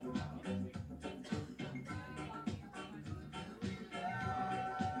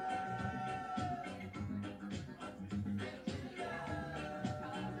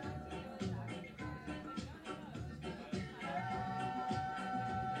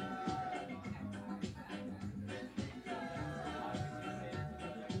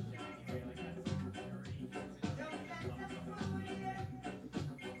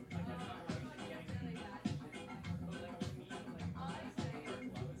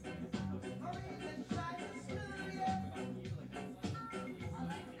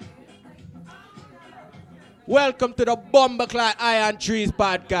Welcome to the Bumbleclad Iron Trees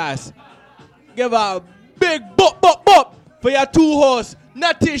podcast. Give a big bop for your two hosts,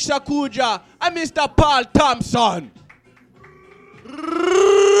 Natish Sakuja and Mr. Paul Thompson.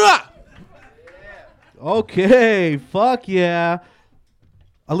 Okay, fuck yeah.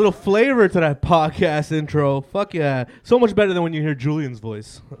 A little flavor to that podcast intro. Fuck yeah. So much better than when you hear Julian's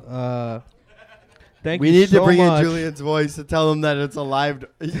voice. Thank you We need so to bring much. in Julian's voice to tell him that it's a live.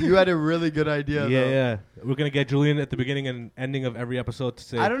 You had a really good idea, though. Yeah. We're going to get Julian at the beginning and ending of every episode to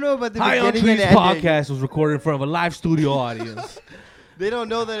say, I don't know about the High on beginning Trees and ending. podcast was recorded in front of a live studio audience. They don't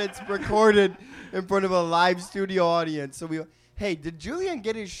know that it's recorded in front of a live studio audience. So hey, did Julian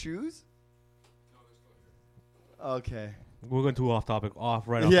get his shoes? Okay. We're going too off topic. Off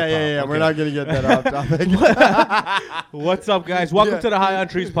the top. Yeah. Okay. We're not going to get that off topic. What's up, guys? Welcome Yeah. to the High on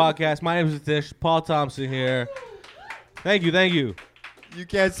Trees podcast. My name is Natish. Paul Thompson here. Thank you. You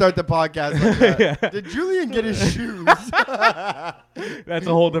can't start the podcast like that. Yeah. Did Julian get his shoes? That's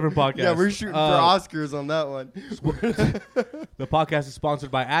a whole different podcast. Yeah, we're shooting for Oscars on that one. The podcast is sponsored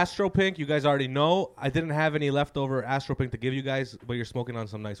by Astro Pink. You guys already know. I didn't have any leftover Astro Pink to give you guys, but you're smoking on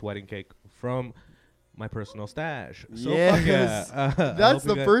some nice wedding cake from my personal stash. So fuck Yes. yeah. I That's hope you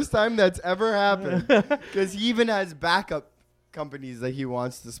the guys- first time that's ever happened. Because he even has backup companies that he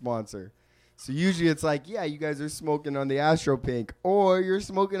wants to sponsor. So usually it's like, yeah, you guys are smoking on the Astro Pink, or you're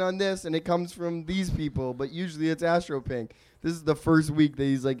smoking on this and it comes from these people, but usually it's Astro Pink. This is the first week that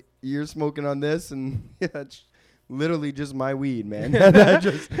he's like, you're smoking on this, and yeah, it's literally just my weed, man.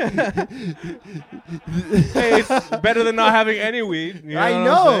 Hey, it's better than not having any weed. You know I what I'm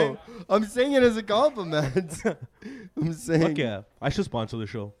know. saying? I'm saying it as a compliment. I'm saying Fuck yeah. I should sponsor the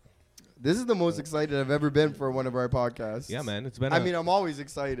show. this is the most excited I've ever been for one of our podcasts. Yeah, man. It's been I mean, I'm always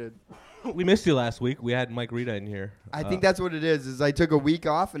excited. we missed you last week. We had Mike Rita in here. I think that's what it is I took a week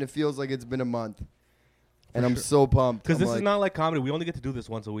off and it feels like it's been a month. And I'm so pumped. because I'm this is not like comedy. We only get to do this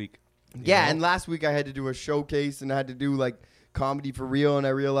once a week. Yeah, know? and last week I had to do a showcase and I had to do like comedy for real, and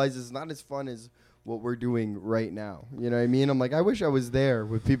I realized it's not as fun as what we're doing right now. You know what I mean? I'm like, I wish I was there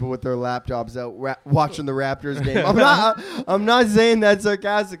with people with their laptops out watching the Raptors game. I'm not saying that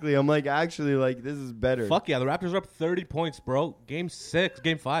sarcastically. I'm like, actually, like, this is better. Fuck yeah. The Raptors are up 30 points, bro. Game 5.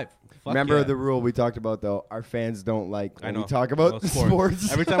 Fuck Remember yeah. the rule we talked about, though? Our fans don't like when I know. we talk about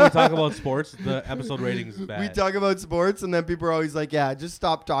sports. Every time we talk about sports, the episode rating is bad. We talk about sports, and then people are always like, yeah, just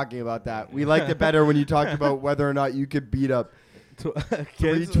stop talking about that. We liked it better when you talked about whether or not you could beat up 3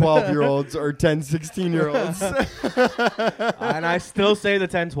 Kids. 12-year-olds or 10 16-year-olds. And I still say the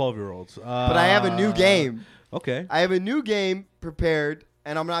 10, 12-year-olds. But I have a new game. Okay. I have a new game prepared,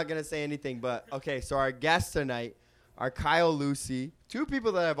 and I'm not going to say anything. But, okay, so our guests tonight are Kyle Lucy, two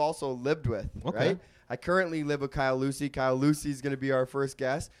people that I've also lived with, Okay. right? I currently live with Kyle Lucy. Kyle Lucy is going to be our first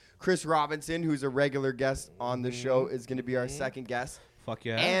guest. Chris Robinson, who's a regular guest on the show, is going to be our second guest. Fuck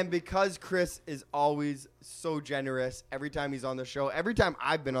yeah. And because Chris is always so generous every time he's on the show, every time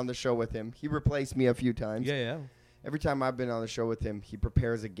I've been on the show with him, he replaced me a few times. yeah. Every time I've been on the show with him, he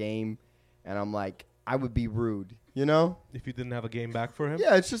prepares a game, and I'm like, I would be rude, you know? If you didn't have a game back for him.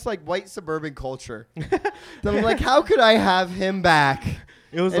 Yeah, it's just like white suburban culture. Then I'm like, how could I have him back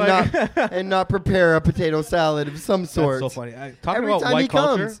It was and, like and not prepare a potato salad of some sort? That's so funny. Talking Every about time white he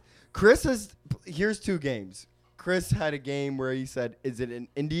culture. comes, Chris has, here's 2 games. Chris had a game where he said, is it an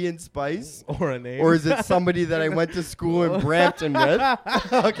Indian spice? Or a name. Or is it somebody that I went to school in Brampton with?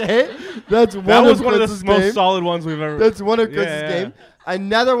 Okay, that's one that was of one of Chris's the most games. solid ones we've ever. That's one of Chris's Yeah. games.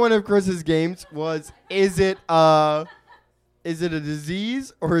 Another one of Chris's games was, is it a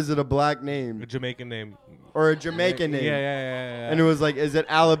disease or is it a black A name Jamaican name. or a Jamaican name? Yeah. And it was like, is it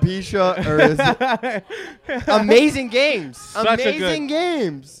alopecia or is it amazing games? Such a Amazing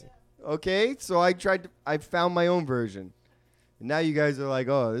games. Okay, so I found my own version. And now you guys are like,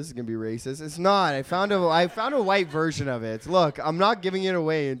 oh, this is gonna be racist. It's not. I found a white version of it. Look, I'm not giving it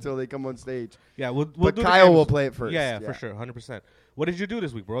away until they come on stage. Yeah, we'll But do the Kyle games. will play it first. Yeah, for sure, 100%. What did you do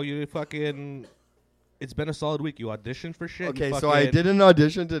this week, bro? You fucking. It's been a solid week. You auditioned for shit. Okay, You so I fucking- did an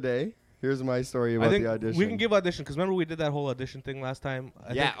audition today. Here's my story I about think the audition. we can give audition because remember we did that whole audition thing last time.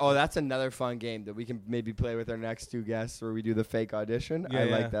 I Yeah. think- Oh, that's another fun game that we can maybe play with our next 2 guests, where we do the fake audition. I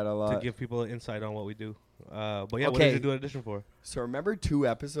Yeah, like that a to lot. give people insight on what we do. But yeah, what Okay. did you do an audition for? So remember 2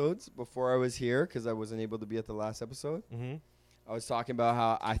 episodes before I was here, because I wasn't able to be at the last episode. Mm-hmm. I was talking about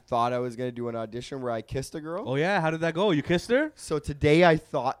how I thought I was gonna do an audition where I kissed a girl. Oh yeah, how did that go? You kissed her? So today I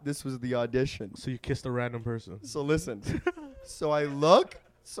thought this was the audition. So you kissed a random person. So listen. So I look.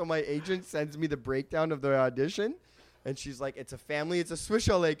 So my agent sends me the breakdown of the audition. And she's like, it's a family. It's a Swiss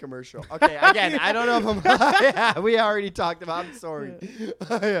Chalet commercial. Okay, again, I don't know if I'm yeah, we already talked about I'm sorry.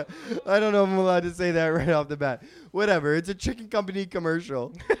 Yeah, I don't know if I'm allowed to say that right off the bat. Whatever. It's a chicken company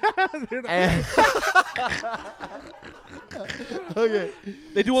commercial. And okay.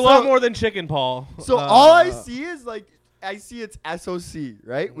 They do a lot more than chicken, Paul. So all I see is like, I see it's SOC,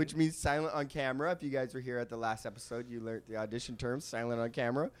 right? Which means silent on camera. If you guys were here at the last episode, you learned the audition term, silent on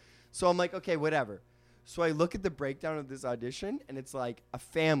camera. So I'm like, okay, whatever. So I look at the breakdown of this audition, and it's like a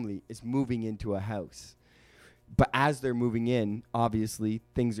family is moving into a house. But as they're moving in, obviously,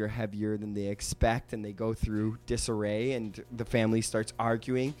 things are heavier than they expect, and they go through disarray, and the family starts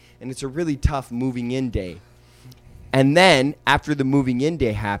arguing, and it's a really tough moving in day. And then, after the moving in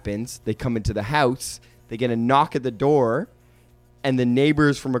day happens, they come into the house, they get a knock at the door, and the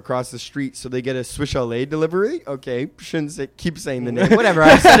neighbors from across the street, so they get a Swiss Chalet delivery. Okay, shouldn't keep saying the name. Whatever,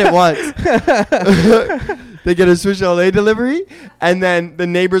 I said it once. They get a Swiss Chalet delivery, and then the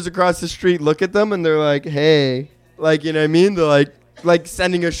neighbors across the street look at them, and they're like, hey. Like, you know what I mean? They're like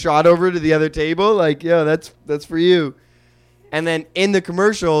sending a shot over to the other table. Like, yeah, that's for you. And then in the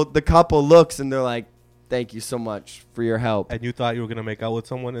commercial, the couple looks, and they're like, thank you so much for your help. And you thought you were going to make out with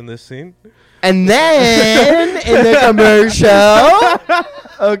someone in this scene? And then in the commercial,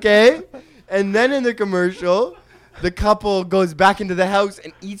 okay, and then in the commercial, the couple goes back into the house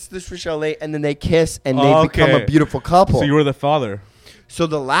and eats the Swiss Chalet, and then they kiss, and they become a beautiful couple. So you were the father. So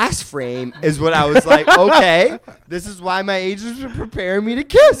the last frame is what I was like, okay, this is why my agents were preparing me to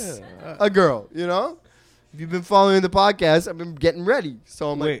kiss a girl, you know? If you've been following the podcast, I've been getting ready. So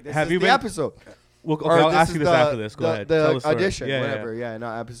I'm like, this is the episode. Well, okay, I'll ask you this after this. Go ahead. The audition, whatever. Yeah,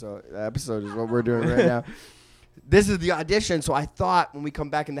 not episode. The episode is what we're doing right now. This is the audition. So I thought when we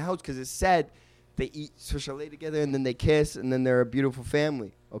come back in the house, because it said they eat Swiss Chalet together and then they kiss and then they're a beautiful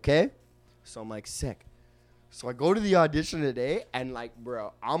family. Okay? So I'm like, sick. So I go to the audition today and like,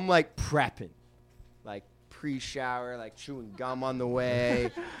 bro, I'm like prepping. Like pre-shower, like chewing gum on the way.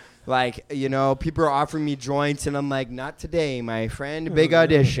 Like, you know, people are offering me joints, and I'm like, not today, my friend. Big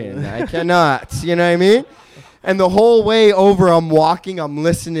audition. I cannot. You know what I mean? And the whole way over, I'm walking. I'm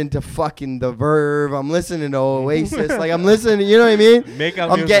listening to fucking The Verve. I'm listening to Oasis. Like, I'm listening. You know what I mean?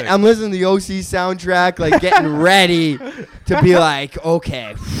 I'm listening to the OC soundtrack, like, getting ready to be like,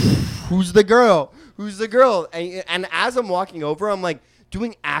 okay, who's the girl? Who's the girl? And as I'm walking over, I'm, like,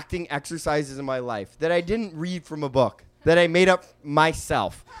 doing acting exercises in my life that I didn't read from a book, that I made up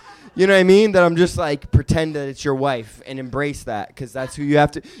myself. You know what I mean? That I'm just like, pretend that it's your wife and embrace that, because that's who you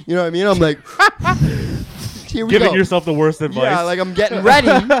have to, you know what I mean? I'm like, here we go. Giving yourself the worst advice. Yeah, like I'm getting ready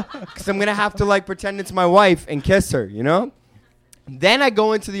because I'm going to have to like pretend it's my wife and kiss her, you know? Then I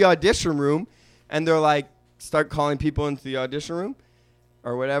go into the audition room and they're like, start calling people into the audition room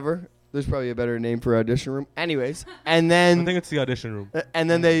or whatever. There's probably a better name for audition room. Anyways, and then I think it's the audition room. And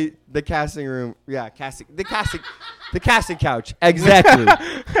then the casting room. Yeah, the casting couch. Exactly.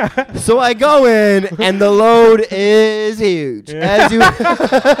 So I go in and the load is huge. As you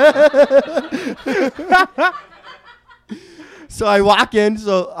So I walk in,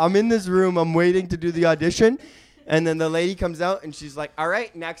 so I'm in this room, I'm waiting to do the audition, and then the lady comes out and she's like, all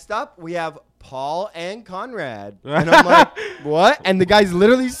right, next up we have Paul and Conrad. And I'm like, what? And the guy's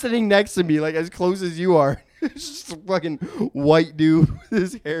literally sitting next to me, like as close as you are. It's just a fucking white dude with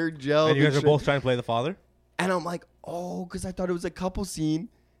his hair gel. And you guys are both trying to play the father? And I'm like, oh, because I thought it was a couple scene.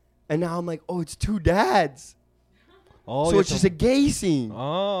 And now I'm like, oh, it's two dads. Oh, so it's just a gay scene.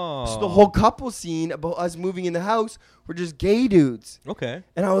 Oh. So the whole couple scene about us moving in the house, we're just gay dudes. Okay.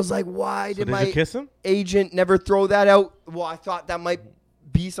 And I was like, why did my you kiss him? Agent never throw that out? Well, I thought that might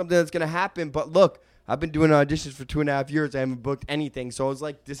be something that's going to happen. But look, I've been doing auditions for 2.5 years. I haven't booked anything. So I was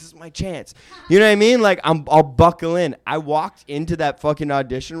like, this is my chance. You know what I mean? Like, I'll buckle in. I walked into that fucking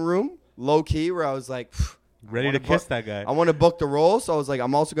audition room, low key, where I was like, ready to kiss that guy. I want to book the role. So I was like,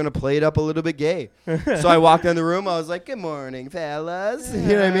 I'm also going to play it up a little bit gay. So I walked in the room. I was like, good morning, fellas. You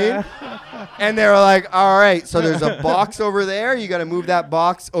know what I mean? And they were like, all right, so there's a box over there. You got to move that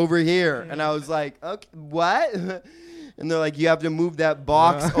box over here. And I was like, okay, what? And they're like, you have to move that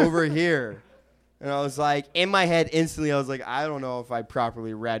box over here. And I was like, in my head, instantly, I was like, I don't know if I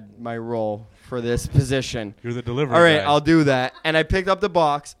properly read my role for this position. You're the delivery All right, guy. I'll do that. And I picked up the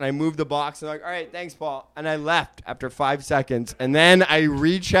box, and I moved the box. And I'm like, all right, thanks, Paul. And I left after 5 seconds. And then I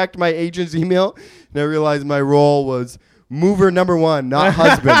rechecked my agent's email, and I realized my role was mover number 1, not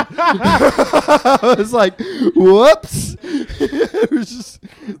husband. I was like, whoops. It was just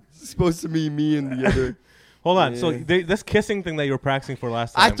supposed to be me and the other. Hold on. Yeah. So this kissing thing that you were practicing for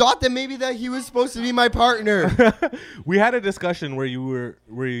last time. I thought that maybe that he was supposed to be my partner. We had a discussion where you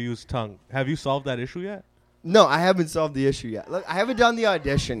used tongue. Have you solved that issue yet? No, I haven't solved the issue yet. Look, I haven't done the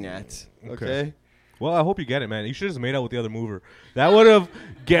audition yet. Okay. Well, I hope you get it, man. You should have just made out with the other mover. That would have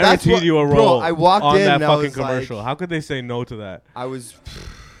guaranteed you a bro, role. I walked on in that and I fucking was commercial. like- How could they say no to that? I was.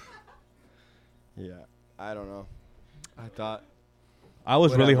 Yeah, I don't know. I thought. I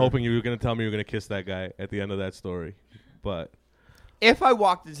was really Whatever. hoping you were gonna tell me you were gonna kiss that guy at the end of that story, but If I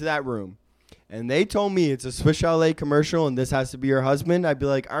walked into that room and they told me it's a Swiss Chalet commercial and this has to be your husband, I'd be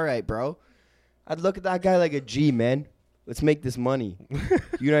like, all right, bro. I'd look at that guy like a G, man. Let's make this money.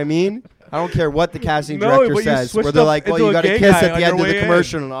 You know what I mean? I don't care what the casting No, director but you says. switched Where they're up like, well, into you a got to gay kiss guy at on the end your of the way in.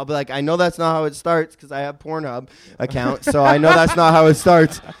 commercial. And I'll be like, I know that's not how it starts because I have Pornhub account. So I know that's not how it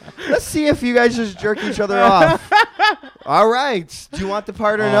starts. Let's see if you guys just jerk each other off. All right. Do you want the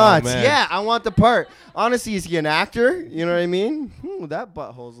part or Oh, not? man. Yeah, I want the part. Honestly, is he an actor? You know what I mean? That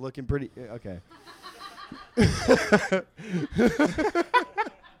butthole's looking pretty. Okay.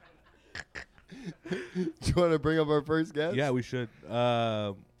 Do you want to bring up our first guest? yeah, we should.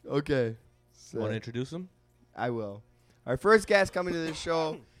 Okay. So Want to introduce him? I will. Our first guest coming to this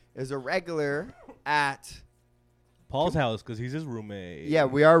show is a regular at. Paul's house because he's his roommate. Yeah,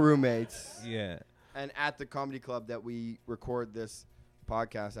 we are roommates. Yeah. And at the comedy club that we record this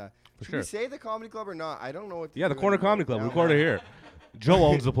podcast at. For Should sure. we say the comedy club or not? I don't know what to Yeah, the do Corner anymore. Comedy Club. We Yeah. record it here. Joe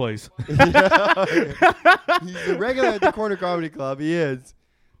owns the place. He's a regular at the Corner Comedy Club. He is.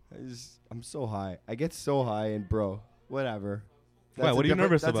 I'm so high. I get so high and bro, whatever. Why, what are you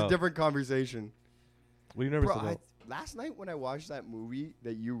nervous That's about? a different conversation. What are you nervous Bro, about? last night when I watched that movie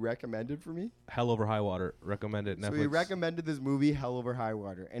that you recommended for me, Hell Over High Water. Recommend it. so Netflix. you recommended this movie, Hell Over High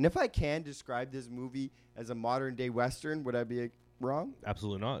Water. And if I can describe this movie as a modern day Western, would I be wrong?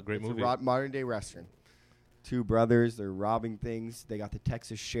 Absolutely not. Great It's movie. a modern day Western. Two brothers, they're robbing things. They got the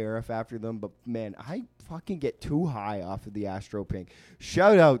Texas sheriff after them. But man, I fucking get too high off of the Astro Pink.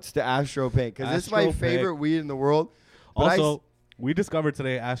 Shout outs to Astro Pink because it's my Astro favorite Pink. weed in the world. But Also, we discovered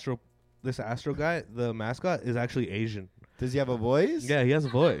today this Astro guy, the mascot, is actually Asian. does he have a voice? Yeah, he has a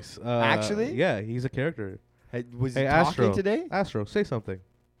voice. Actually? Yeah, he's a character. Hey, was he Hey, talking Astro. today? Astro, say something.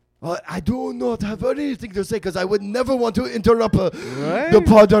 I do not have anything to say because I would never want to interrupt Right? the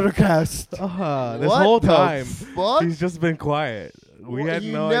podcast. This What whole the time, fuck? he's just been quiet. We had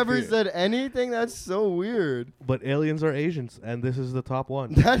you no never idea. said anything? That's so weird. But aliens are Asians, and this is the top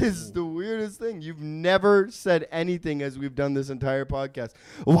one. That is the weirdest thing. You've never said anything as we've done this entire podcast.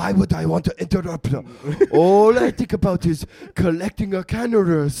 Why would I want to interrupt them? All I think about is collecting a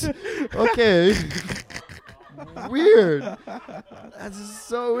cameras. Okay. Weird. That's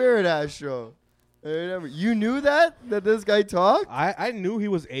so weird, Astro. You knew that this guy talked? I knew he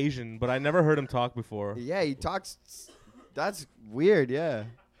was Asian, but I never heard him talk before. Yeah, he talks. That's weird, yeah.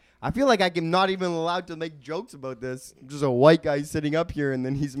 I feel like I'm not even allowed to make jokes about this. Just a white guy sitting up here and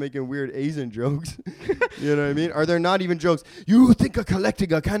then he's making weird Asian jokes. You know what I mean? Are there not even jokes? You think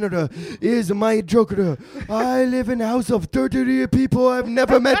collecting a Canada is my joke? I live in a house of 33 people I've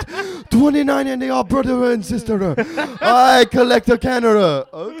never met. 29 and they are brother and sister. I collect a Canada.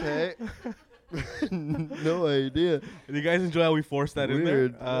 Okay. No idea. Do you guys enjoy how we forced that Weird. in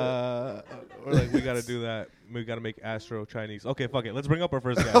there? We're like, we got to do that. We got to make Astro Chinese. Okay, fuck it. Let's bring up our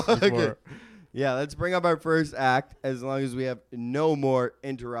first guest. Okay. Before. Yeah, let's bring up our first act as long as we have no more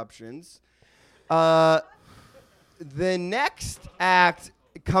interruptions. The next act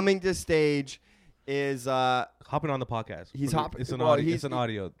coming to stage is Hopping on the podcast. He's hopping- It's an well, audio. he's- It's an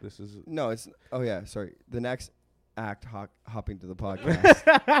audio. This is. no, it's sorry. The next act hopping to the podcast.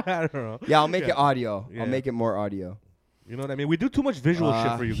 I don't know. Yeah, I'll make it audio. Yeah. I'll make it more audio. You know what I mean? We do too much visual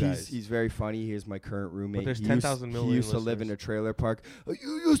shit for you guys. He's very funny. He is my current roommate. there's He 10,000 used- million He used to live in listeners. a trailer park.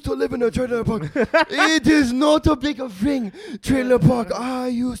 You used to live in a trailer park. It is not a big thing. Trailer park. I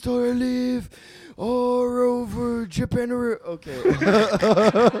used to live all over Japan. Okay.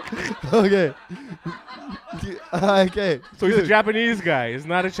 Okay. Okay. So he's a Dude. Japanese guy. He's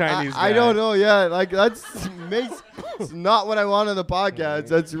not a Chinese guy. I don't know. Yeah, like that's it's not what I want on the podcast.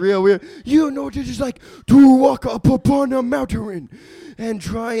 That's real weird. You know, this is like to walk up upon a mountain and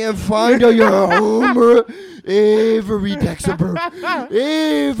try and find your home. Every Dexter,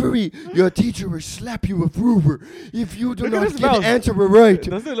 your teacher will slap you with ruler if you do Look at not his get mouth. the answer right.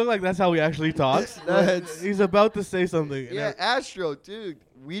 Doesn't it look like that's how he actually talks? That's- He's about to say something. and Yeah, Astro, dude,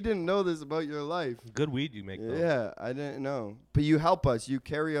 we didn't know this about your life. Good weed you make, though. Yeah, I didn't know. But you help us. You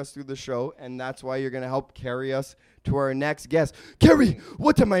carry us through the show, and that's why you're going to help carry us to our next guest. Carrie,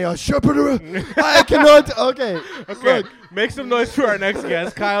 what am I, a shepherd? I cannot. Okay. Okay, Look. make some noise for our next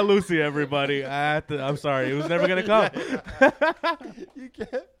guest, Kyle Lucy, everybody. I'm sorry, it was never gonna come. You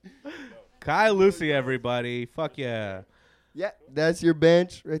can't. Kyle Lucy, everybody. Fuck yeah. Yeah, that's your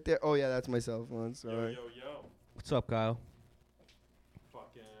bench right there. Oh, yeah, that's my cell phone. Sorry. Yo. What's up, Kyle?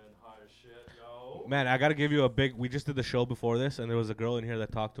 Fucking hot as shit, yo. Man, I gotta give you a big. We just did the show before this, and there was a girl in here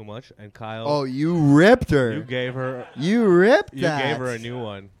that talked too much, and Kyle. Oh, you ripped her. You gave her. You ripped You that. gave her a new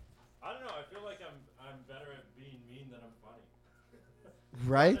one. I don't know. I feel like I'm better at being mean than I'm funny.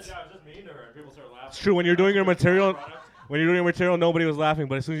 Right? Yeah, I was just mean to her, and people start laughing. It's true. When you're doing your material, nobody was laughing.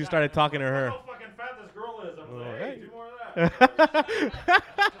 But as soon as you started talking to her, Look how fucking fat this girl is. I'm like, hey. hey, do more of that. Just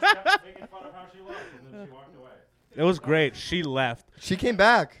kept making fun of how she looked, and then she walked away. it was great. She left. She came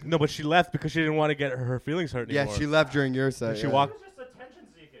back. No, but she left because she didn't want to get her feelings hurt Yeah, anymore. she left during your set. And she yeah. walked. She was just attention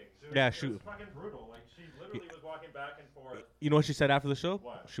seeking. Yeah, she she- was fucking brutal. Like, she literally was walking back and forth. You know what she said after the show?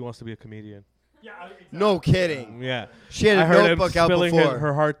 What? She wants to be a comedian. Yeah, exactly. No kidding. Yeah. She had I a heard him notebook out spilling before.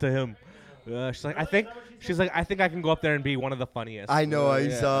 her heart to him. She's like, I think. She's like, I think I can go up there and be one of the funniest. I know, I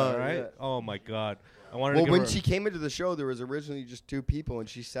saw, Right? yeah. Oh my god. I wanted Well, to give when her. she came into the show, there was originally just 2 people, and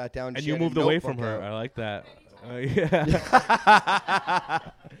she sat down. and she you had a moved away notebook from her. out. I like that. Yeah.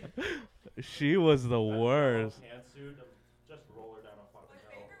 She was the worst. Pantsuit, just roll her down a fucking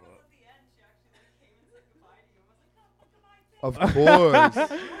hill. Of course.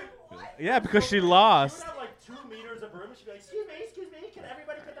 Yeah, because she She lost. would have like 2 meters of room, and she'd be like, excuse me, can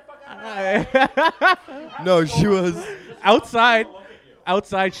everybody get the fuck out of my No, she was. outside, look at you.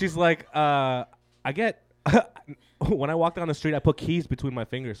 outside, she's like, I get. When I walk down the street, I put keys between my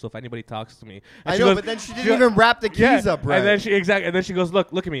fingers, so if anybody talks to me, and I she know, goes- but then she didn't she- even wrap the keys up right. And then she goes,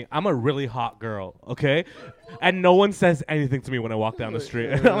 look at me. I'm a really hot girl, okay? And no one says anything to me when I walk down the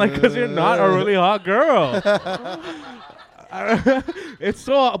street. And I'm like, because you're not a really hot girl. It's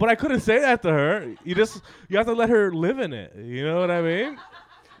so, but I couldn't say that to her. You have to let her live in it. You know what I mean?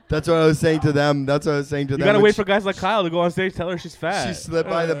 That's what I was saying to them. That's what I was saying to You them. gotta when wait for guys like Kyle to go on stage, tell her she's fat. She slipped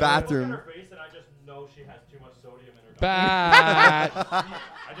by the I look bathroom. at her face, and I just know she has too much sodium in her diet. Bad. I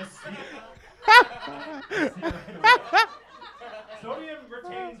just see it. Sodium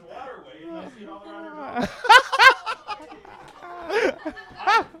retains water weight, and I see it all around her body.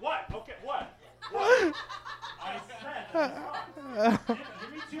 What? Okay, what? I said I'm fine. Give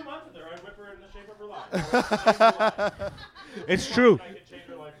me 2 months with her, I'd whip her in the shape of her life. It's true. I could change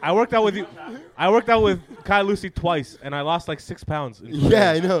her life. I worked out with you. I worked out with Kyle Lucy twice, and I lost like 6 pounds. in 2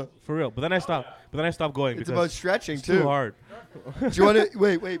 Yeah, I days. know. For real. But then I stopped. going It's because about stretching it's too. too hard. Do you want to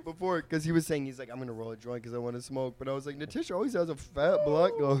wait before? Because he was saying he's like, I'm gonna roll a joint because I want to smoke. But I was like, Natisha always has a fat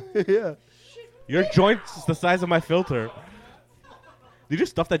blunt going. Yeah. Your joint's the size of my filter. Did you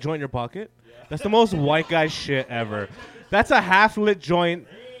stuff that joint in your pocket? That's the most white guy shit ever. That's a half-lit joint.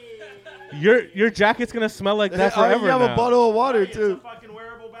 Your jacket's gonna smell like that I forever have now. a bottle of water It's a too. fucking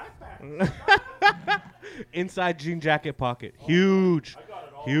wearable backpack. Inside jean jacket pocket. Huge.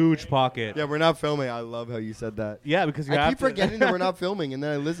 Huge pocket. Yeah, we're not filming. I love how you said that. Yeah, because you I have keep to. forgetting that we're not filming, and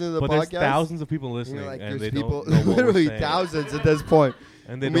then I listen to the But there's podcast. thousands of people and listening, you're like, and there's they people, don't know what we're literally saying. thousands at this point.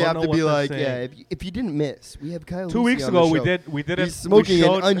 And they And we don't have know to what be they're like, saying. yeah, if you didn't miss, we have Kyle 2 Lucy weeks on the ago, show. we did it. He's smoking we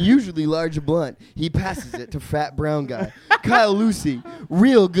showed, an unusually large blunt. He passes it to fat brown guy. Kyle Lucy,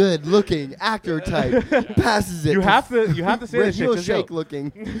 real good looking actor type, passes it. You have to say that shit. real 'cause, yo, shake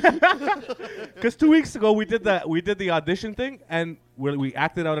looking. Because 2 weeks ago we did the audition thing, and we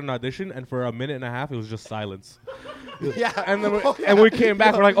acted out an audition, and for a minute and a half it was just silence. Yeah, And then Oh, and we came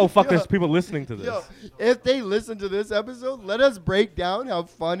back. We're like, oh fuck, Yo. there's people listening to this. Yo, if they listen to this episode, let us break down how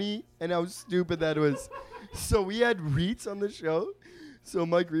funny and how stupid that was. So we had Reitz on the show. So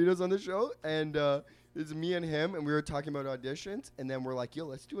Mike Rito's on the show, and it's me and him, and we were talking about auditions, and then we're like, yo,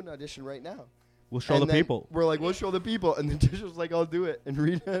 let's do an audition right now. We'll show And the then people. We're like, we'll show the people. And then Tish was like, I'll do it. And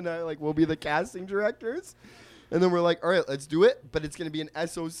Rita and I, like, we'll be the casting directors. And then we're like, all right, let's do it. But it's going to be an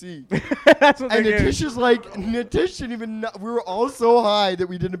SOC. That's what And they gave. Natisha's like, Natish didn't even know. We were all so high that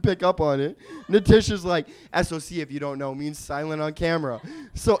we didn't pick up on it. Natisha's like, SOC, if you don't know, means silent on camera.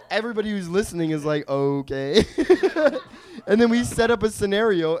 So everybody who's listening is like, okay. And then we set up a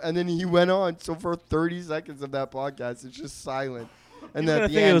scenario, and then he went on. So for 30 seconds of that podcast, it's just silent. And You're then gonna at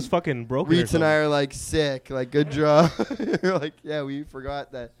the think it end, was fucking broken. or Reitz and I something. are like, sick, like, good job. We're like, yeah, we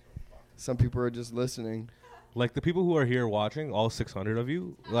forgot that some people are just listening. Like the people who are here watching, all 600 of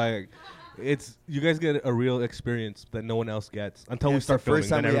you, like it's you guys get a real experience that no one else gets until we It's start the filming. first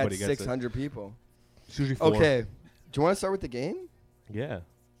time Then we had everybody gets it. 600 people. It's usually 4. Okay. Do you want to start with the game? Yeah.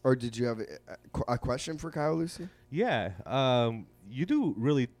 Or did you have a question for Kyle Lucy? Yeah. You do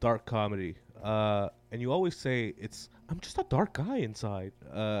really dark comedy, and you always say I'm just a dark guy inside.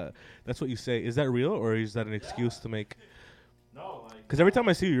 That's what you say. Is that real, or is that an excuse to make? No, like, Because every time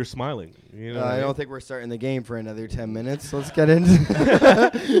I see you, you're smiling. You know. what I mean? don't think we're starting the game for another 10 minutes. Let's get into yeah,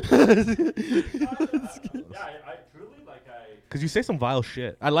 I truly, like, I Because you say some vile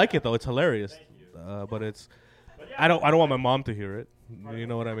shit. I like it though. It's hilarious. Thank you. But it's. But yeah, I don't want my mom to hear it. You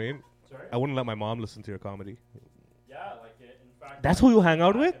know what I mean? Sorry? I wouldn't let my mom listen to your comedy. Yeah, like in fact. That's who you hang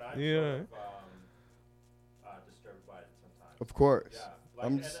out with? and I'm Yeah. Sort of, disturbed by it sometimes. Of course. Yeah, like,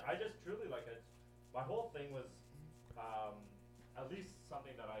 I'm and just- I just truly like it. My whole thing was, at least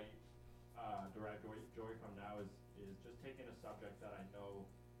something that I derive joy from now is just taking a subject that I know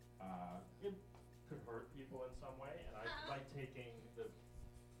it could hurt people in some way, and I like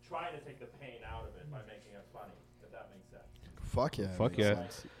trying to take the pain out of it by making it funny, if that makes sense. Fuck yeah. Fuck makes yeah.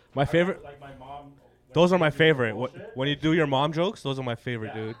 sense. My favorite. Like my mom. when Those she are my would do her favorite. bullshit, When you do your mom jokes, those are my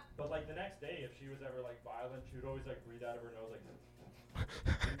favorite, yeah, dude. But like the next day, if she was ever like violent, she would always like breathe out of her nose like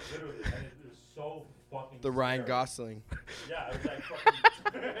literally, and it was so fucking. The Ryan scary. Gosling. Yeah, it was like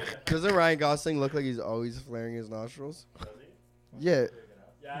fucking. Doesn't Ryan Gosling look like he's always flaring his nostrils? Does he? Yeah.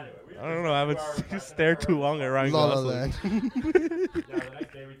 Yeah. Anyway, we I don't know. I haven't stared too long at Ryan La La Gosling. Land. Yeah, the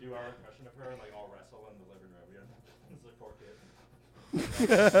next day we do our impression of her and like all wrestle in the living room. We it's like 4 kids.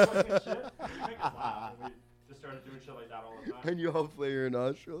 Fucking shit. We make us laugh, and we just started doing shit like that all the time. And you all flare your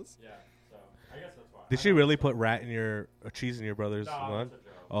nostrils? Yeah, so I guess that's why. Did she really put rat in your cheese in your brother's No, lunch? it's a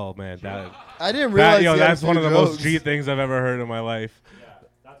joke. Oh man, that I didn't realize that's one of the most G. G things I've ever heard in my life. Yeah,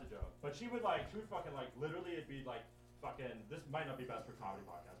 that's a joke. But she would fucking like literally it'd be like fucking this might not be best for comedy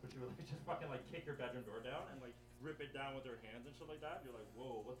podcast, but she would like just fucking like kick your bedroom door down and like rip it down with her hands and shit like that. You're like,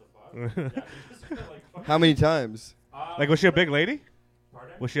 whoa, what the fuck? Yeah, she just kinda, like fucking, How many times? Like, was she a big lady?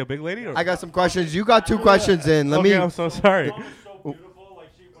 Pardon? Was she a big lady? Or? I got some questions. You got 2 questions in. Let okay, me. I'm so sorry. My mom was so beautiful. Like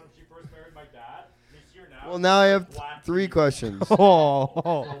when she first married my dad. You see her now. Well, now I have black 3 teeth. questions.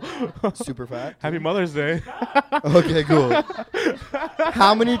 Oh, Super fat. happy Mother's Day. Okay, cool.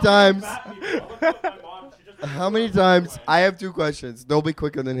 How many times? Fat people. Look at my mom. She just How many times? I have 2 questions. They'll be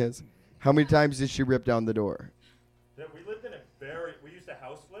quicker than his. How many times did she rip down the door? That we lived in we used to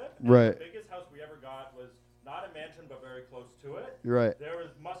house flip. and Right. The biggest house we ever got was not a mansion, but very close to it. You're right.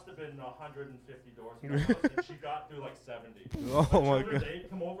 Must have been 150 doors in the house, and she got through like 70. Oh my Children, god. they'd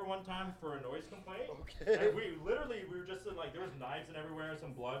come over one time for a noise complaint. Okay. And we were just in like, there was knives and everywhere,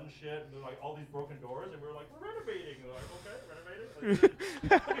 some blood and shit, and there were like all these broken doors, and we were like, we're renovating. And they're like, okay,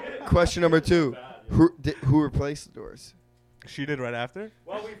 renovating. Like, Question number 2. bad, yeah. Who replaced the doors? She did right after.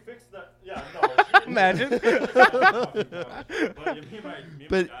 Well, we fixed the. Yeah, no. She didn't Imagine. But me and my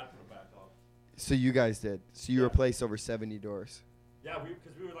But- dad put them back on. So you guys did. So you Yeah. replaced over 70 doors. Yeah,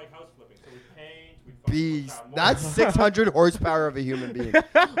 because we were like house flipping, so we paint, we fucking Beast. put down That's more. 600 horsepower of a human being.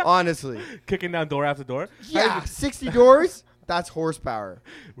 Honestly. Kicking down door after door. Yeah, 60 doors? That's horsepower.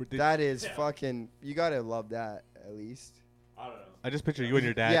 Did- That is Yeah. fucking. You gotta love that at least. I don't know. I just picture you and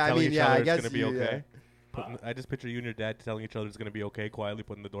your dad Yeah, I telling mean, each yeah, I other it's guess gonna be you- okay. yeah. I just picture you and your dad telling each other it's gonna be okay, quietly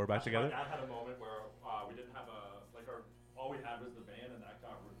putting the door back Actually, together. My dad had a moment where we didn't have all we had was the van, and that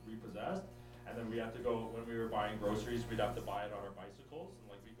got repossessed. And then we had to go when we were buying groceries. We'd have to buy it on our bicycles, and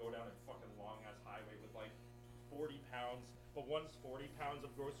like we go down a fucking long ass highway with like 40 pounds, but one's 40 pounds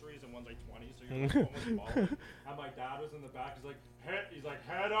of groceries and one's like 20, so you're like almost falling. And my dad was in the back. He's like,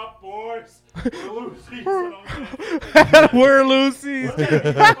 head up, boys. We're Lucy's. And I'm like, We're Lucy's. look at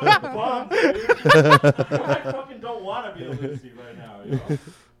me, I'm fucking bummed, dude. I fucking don't want to be a Lucy right now, you know?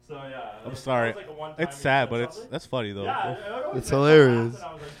 So yeah. I'm that sorry. was, like, a one-time It's sad, but something. that's funny though. Yeah, it always It's makes me hilarious. laugh, and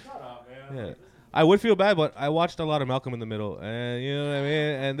I was like, shut up, man. Yeah. Like, I would feel bad, but I watched a lot of Malcolm in the Middle, and you know what I mean.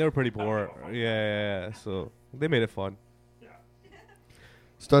 And they were pretty poor. Yeah. So they made it fun. yeah.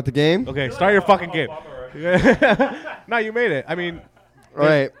 Start the game? Okay, You're start like, your oh, fucking I'm a game. bummer. Yeah. No, you made it. I mean, All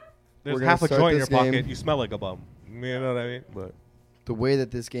right. there's We're gonna half a start joint in your this game. pocket. You smell like a bum. You know what I mean? But The way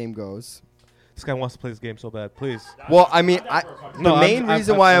that this game goes. this guy wants to play this game so bad. Please. Well, I mean, I'm down for a fucking the No, main I'm-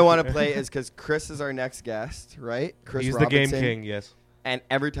 reason I'm- why I I'm- want to play is because Chris is our next guest, right? Chris He's Robinson. the game king. Yes. And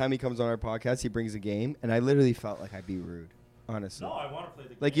every time he comes on our podcast, he brings a game. And I literally felt like I'd be rude, honestly. No, I want to play the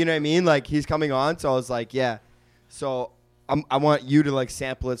game. Like, you know what I mean? Like, he's coming on, so I was like, yeah. So I want you to, like,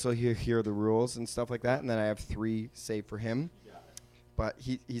 sample it so he'll hear the rules and stuff like that. And then I have 3 saved for him. Yeah. But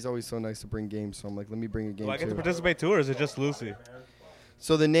he's always so nice to bring games, so I'm like, let me bring a game Do I get to too. participate too, or is it just Lucy?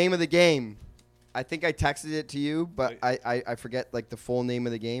 So the name of the game, I think I texted it to you, but I forget, like, the full name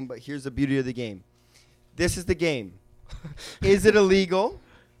of the game. But here's the beauty of the game. This is the game. Is it illegal?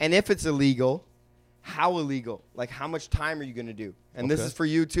 And if it's illegal, how illegal? Like, how much time are you going to do? And this Okay. is for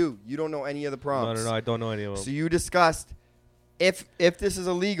you, too. You don't know any of the prompts. No, I don't know any of them. So you discussed if this is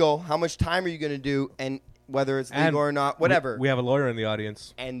illegal, how much time are you going to do, and whether it's legal And or not, whatever. We have a lawyer in the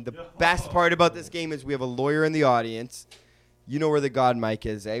audience. And the best part about this game is we have a lawyer in the audience. You know where the God mic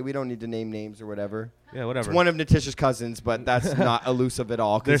is, eh? We don't need to name names or whatever. Yeah, whatever. It's one of Natish's cousins, but that's not elusive at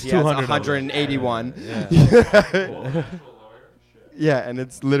all because There's he has 200 of them. 181. Yeah. Yeah, and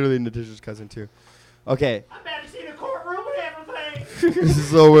it's literally Natisha's cousin too. Okay. I've never seen a courtroom and everything.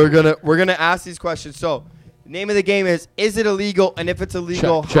 So we're gonna ask these questions. So, name of the game is it illegal? And if it's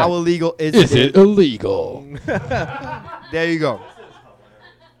illegal, Check. how illegal is Is it? it illegal? There you go.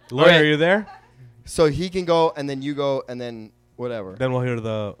 Lawyer, Alright. are you there? So he can go, and then you go, and then whatever, Then we'll hear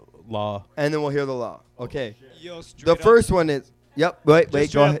the law. and then we'll hear the law. Okay. Yo, straight The up, first one is. Yep. Wait. just Go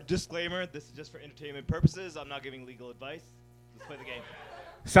straight up ahead. disclaimer: this is just for entertainment purposes. I'm not giving legal advice. Let's play the game.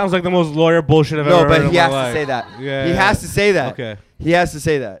 Sounds like the most lawyer bullshit I've No, ever heard but in he my has life. to say that. Yeah, He yeah. has to say that. Okay. He has to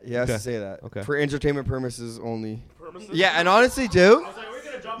say that. He has Okay. to say that. Okay. For entertainment purposes only. Yeah, and honestly, too.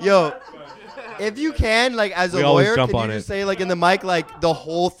 Yo, if you can, like, as a We always lawyer, jump can you on just it. say, like, in the mic, like, the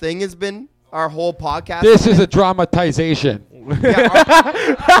whole thing has been our whole podcast? This is a dramatization.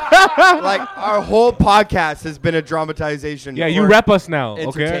 Like, our whole podcast has been a dramatization. Yeah, you for rep us now, okay?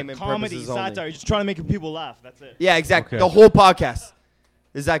 entertainment Comedy, purposes only. satire. You're just trying to make people laugh. That's it. Yeah, exactly. Okay. The whole podcast.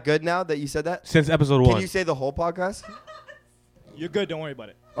 Is that good now that you said that? Since episode Can 1. you say the whole podcast? You're good. Don't worry about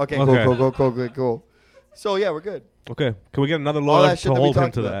it. Okay, Okay. cool. So, yeah, we're good. Okay. Can we get another All lawyer that shit to that we hold him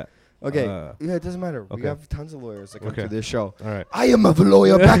talked to about. that? Okay. Uh, Yeah, it doesn't matter. We okay. have tons of lawyers that come Okay. to this show. All right. I am a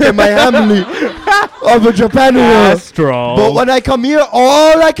lawyer back in my family of a Japan. Astro. But when I come here,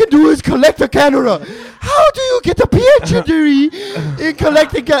 all I can do is collect a Canada. How do you get a PhD in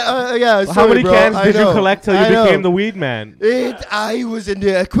collecting? Yeah, How sorry, many bro. cans I did you know. collect till you I know. became the weed man? I was in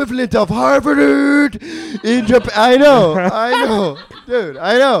the equivalent of Harvard in Japan. I know, dude.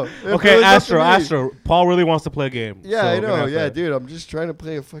 I know. If it Okay, was up to me. Astro. Paul really wants to play a game. Yeah, so I we're gonna know. have Yeah, to- dude. I'm just trying to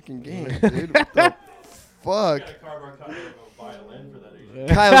play a fucking game, dude. What the fuck?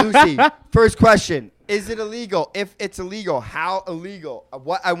 Kyle Lucy, first question. Is it illegal? If it's illegal, how illegal?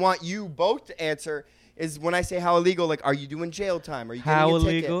 What I want you both to answer is when I say how illegal, like, are you doing jail time? Are you getting How a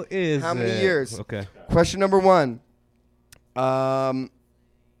ticket? illegal is How many it? years? Okay. Question number 1.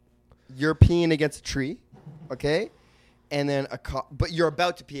 You're peeing against a tree, okay? And then but you're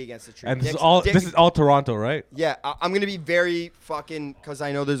about to pee against a tree. And this is Dick- all Dick- this is all Toronto, right? Yeah, I'm going to be very fucking, because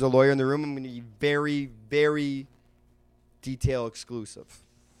I know there's a lawyer in the room, I'm going to be very, very detail exclusive.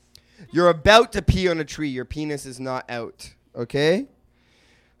 You're about to pee on a tree. Your penis is not out, okay?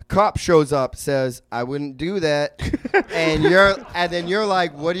 A cop shows up, says, I wouldn't do that. and then you're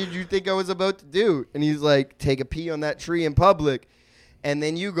like, what did you think I was about to do? And he's like, take a pee on that tree in public. And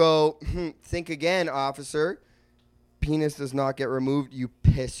then you go, think again, officer. Penis does not get removed. You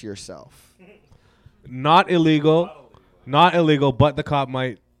piss yourself. Not illegal. Not illegal, but the cop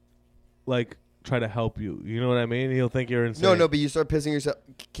might like try to help you. You know what I mean? He'll think you're insane. No, but you start pissing yourself.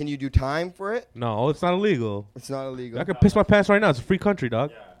 Can you do time for it? No, it's not illegal. It's not illegal. I can piss my pants right now. It's a free country,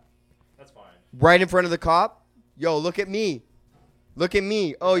 dog. Yeah, that's fine. Right in front of the cop? Yo, look at me. Look at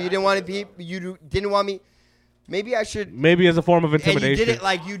me. Oh, you didn't want to pee? Didn't want me? Maybe I should. Maybe as a form of And intimidation. you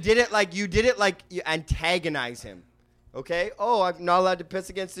did it like you antagonize him. Okay? Oh, I'm not allowed to piss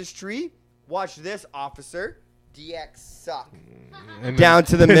against this tree? Watch this, officer. DX suck. And Down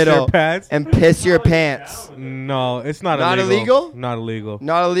to the piss your middle pants? and piss your pants. No, it's not, Not illegal. illegal? Not illegal.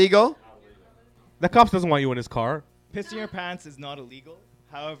 Not illegal? The cops doesn't want you in his car. Pissing your pants is not illegal.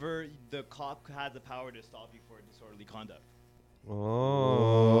 However, the cop has the power to stop you for disorderly conduct.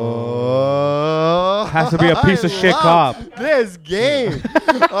 Oh. Has to be a piece of shit love cop. This game.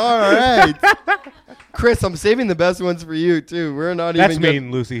 All right. Chris, I'm saving the best ones for you, too. We're not That's even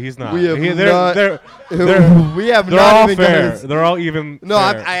mean, Lucy. He's not. We have they're, not- They're, we have they're not all even fair. gotten- They're all even. No,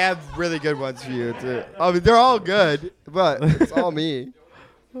 fair. I have really good ones for you, too. I mean, they're all good, but it's all me.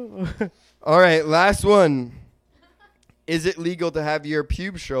 All right, last one. Is it legal to have your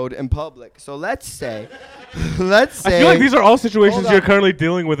pubes showed in public? So let's say. I feel like these are all situations Hold you're on. currently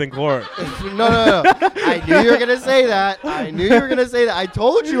dealing with in court. No. I knew you were going to say that. I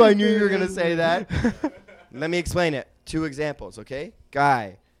told you I knew you were going to say that. Let me explain it. 2 examples, okay?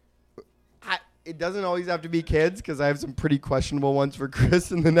 Guy. It doesn't always have to be kids because I have some pretty questionable ones for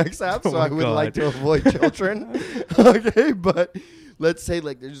Chris in the next half, Oh so my I would like God. to avoid children. Okay, but let's say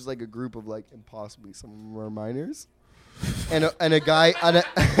like there's just like a group of like impossibly some of them are minors. And a guy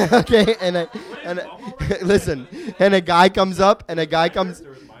listen, and a guy comes up and a guy comes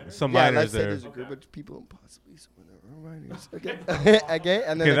Some yeah, minors let's say there. there's a group of people and possibly some of them are minors. Okay, okay,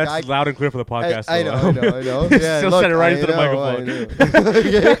 and then Okay, a that's guy. loud and clear for the podcast. I though. know. Yeah, Still look, said it right I into the know, I microphone. know.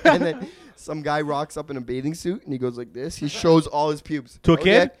 Okay, and then some guy rocks up in a bathing suit and he goes like this. He shows all his pubes. To a Okay?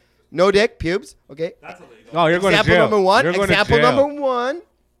 kid? No dick, pubes. Okay. That's illegal. Oh, you're going to Example jail. number one. You're going to Example jail. number one.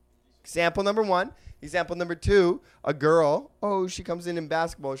 Example number one. Example number 2. A girl. Oh, she comes in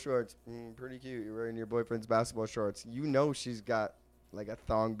basketball shorts. Pretty cute. You're wearing your boyfriend's basketball shorts. You know she's got like a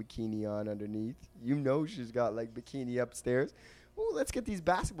thong bikini on underneath. You know she's got like bikini upstairs. "Oh, let's get these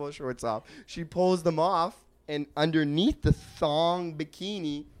basketball shorts off." She pulls them off, and underneath the thong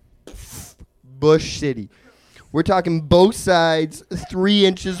bikini, Bush City. We're talking both sides, 3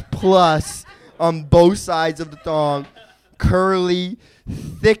 inches plus on both sides of the thong, curly,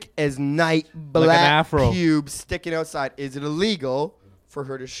 thick as night, black afro. pubes sticking outside. Is it illegal for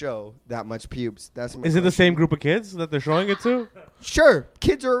her to show that much pubes? That's my Is it the question. same group of kids that they're showing it to? Sure,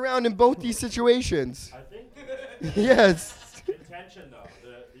 kids are around in both these situations. I think Yes. intention though.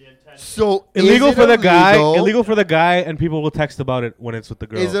 The intention. So Illegal is it for the guy. illegal- Illegal for the guy, and people will text about it when it's with the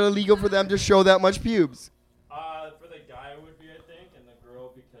girl. Is it illegal for them to show that much pubes? For the guy it would be, I think, and the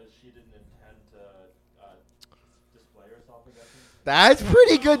girl because she didn't intend to display herself. I guess. That's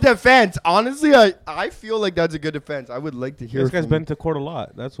pretty good defense. Honestly, I feel like that's a good defense. I would like to hear. This guy's from been to court a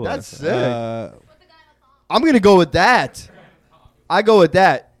lot. That's what. That's sick. I'm gonna go with that. I go with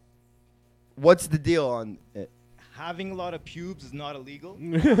that. What's the deal on it? Having a lot of pubes is not illegal.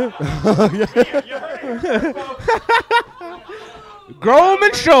 Grow 'em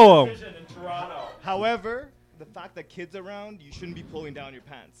and show 'em. In Toronto. However, the fact that kids around, you shouldn't be pulling down your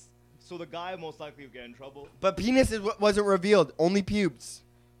pants. So the guy most likely will get in trouble. But penis wasn't revealed. Only pubes.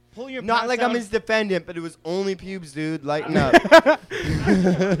 Pulling your Not pants like down I'm his defendant, but it was only pubes, dude. Lighten up.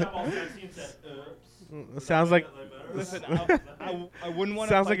 I'm all sexy and said, oops. Sounds like. Listen, I wouldn't want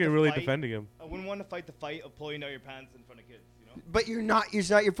to. Sounds like you're really defending him. I wouldn't want to fight the fight of pulling down your pants in front of kids. You know. But you're not. It's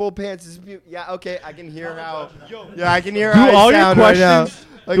not your full pants. It's yeah. Okay. I can hear how. Yo, Yeah, I can hear Do how I all your sound right now. questions?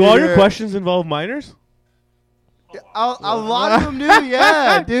 I Do can all hear your it. questions involve minors? A lot of them do.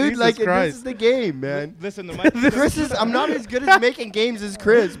 Yeah, dude. Jesus Like Christ. this is the game, man. listen, there might, Chris is. I'm not as good at making games as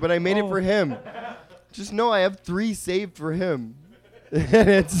Chris, but I made it for him. Just know I have 3 saved for him, and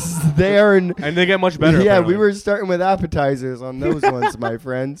it's there. And And they get much better. yeah, apparently. we were starting with appetizers on those ones, my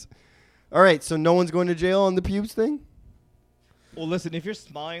friends. All right, so no one's going to jail on the pubes thing. well, listen, if you're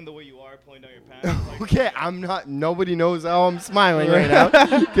smiling the way you are, pulling down your pants. Like, Okay, I'm not. Nobody knows how I'm smiling right now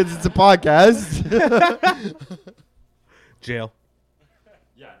because it's a podcast. Jail.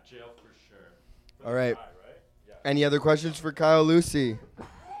 Yeah, jail for sure. For All the right. guy, right? Yeah. Any other questions for Kyle Lucy?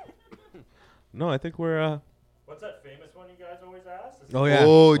 No, I think we're. What's that famous one you guys always ask? Oh yeah.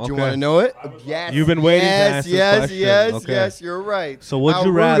 Oh, do you Okay. want to know it? I would love Yes. You've been waiting to Yes, ask this yes, question. yes, Okay. yes. You're right. So would How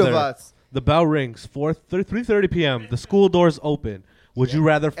you rude rather? of us. The bell rings 3:30 p.m. The school doors open. Would you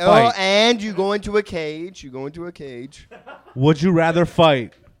rather Oh, fight? and you go into a cage. You go into a cage. Would you rather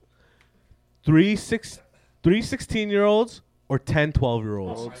fight 3 16-year-olds or 10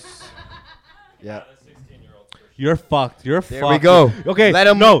 12-year-olds? Yeah. The 16-year-old. You're fucked. You're There fucked. we go. Okay. Let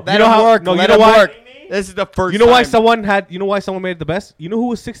him. No. Let you know him how? work. No. Let You know him why? work. This is the first. You know why time. someone had? You know why someone made it the best? You know who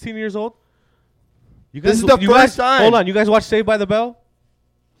was 16 years old? You This is the you first guys, time. Hold on. You guys watch Saved by the Bell?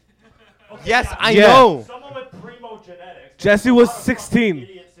 Yes, I Yeah. know. Someone with primo genetics. Jesse was Not fucking 16.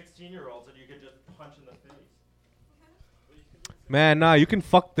 Idiot 16-year-olds that you could just punch in the face. Man, nah. You can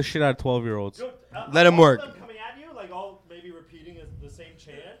fuck the shit out of 12-year-olds. Dude, Let 'em all of work. them coming at you, like all maybe repeating the same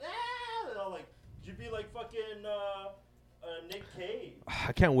chant. And all like you'd be like fucking Nick Cage.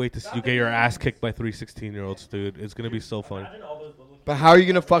 I can't wait to see you get your ass kicked by 3 16-year-olds, dude. It's gonna be so fun. Imagine all those little. But how are you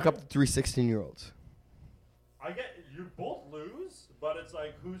gonna fuck up the 3 16-year-olds? I get you both lose, but it's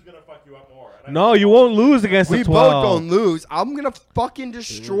like who's gonna fuck you up more? And I No, you won't lose against We the 12. both don't lose. I'm gonna fucking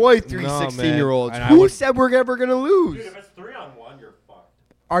destroy 3 No, man. 16-year-olds. And I Who would- said we're ever gonna Dude, lose? if it's 3-on-1, you're fucked.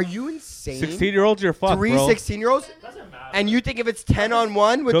 Are you insane? 16-year-olds, you're fucked, 3 bro. 16-year-olds? Doesn't matter. And you think if it's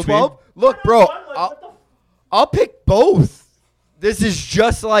 10-on-1 with Could be. 12? Look, bro, 3-on-1, like, what the f- I'll pick both. This is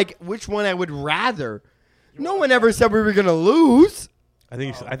just like which one I would rather. No one ever said we were gonna lose. I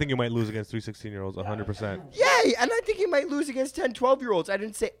think you might lose against 3 16-year-olds 100%. Yay! And I think he might lose against 10, 12-year-olds. I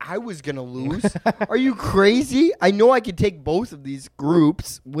didn't say I was gonna lose. Are you crazy? I know I could take both of these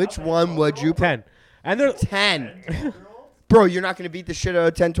groups. Which one would you? 10. And they're 10. 12-year-olds Bro, you're not gonna beat the shit out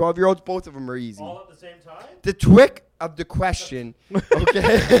of 10, 12-year-olds. Both of them are easy. all at the same time? The twick of the question.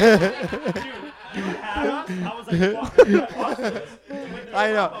 Okay. You have? I was like, fuck, I'm gonna watch this. When they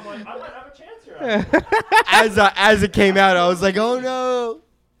I know. come, I'm like, I might have a chance here. as it came out, I was like, oh no.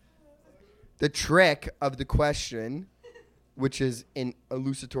 The trick of the question, which is an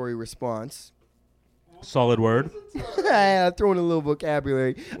elucidatory response. solid word. Throw in a little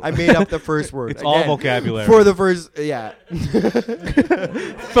vocabulary. I made up the first word. It's all vocabulary. For the first, yeah.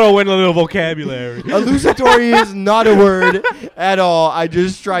 Throw in a little vocabulary. Elucidatory is not a word at all. I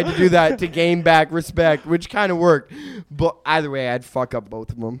just tried to do that to gain back respect, which kind of worked. But either way, I'd fuck up both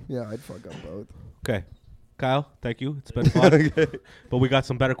of them. Yeah, I'd fuck up both. Okay. Kyle, thank you. It's been fun. Okay. But we got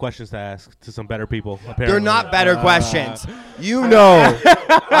some better questions to ask to some better people. Apparently. They're not better questions. You know,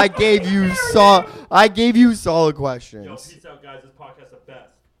 I gave you solid Yo, questions. peace out, guys. This podcast is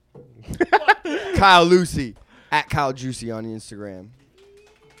the best. Kyle Lucy at Kyle Juicy on Instagram.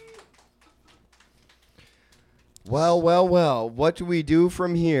 Well. What do we do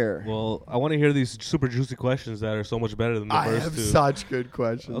from here? Well, I want to hear these super juicy questions that are so much better than the I first have two. such good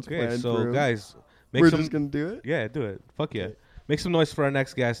questions. Okay, planned so for him. guys, make we're some. just gonna do it. Yeah, do it. Fuck yeah. Make some noise for our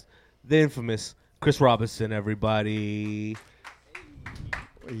next guest, the infamous Chris Robinson, everybody.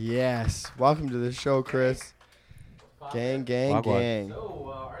 Yes. Welcome to the show, Chris. Gang. Wagwan. So,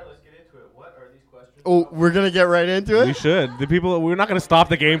 all right, let's get into it. What are these questions? Oh, we're gonna get right into We it. should. We're not going to stop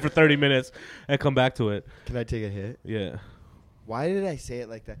the game for 30 minutes and come back to it. Can I take a hit? Yeah. Why did I say it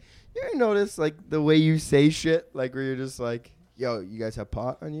like that? You ever notice like the way you say shit, like where you're just like, "Yo, you guys have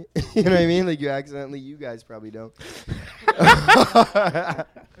pot on you?" You know what I mean? Like you guys probably don't.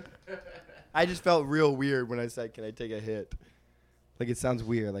 I just felt real weird when I said, "Can I take a hit?" Like it sounds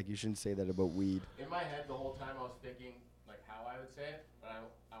weird. Like you shouldn't say that about weed. In my head, the whole time I was thinking like how I would say it, but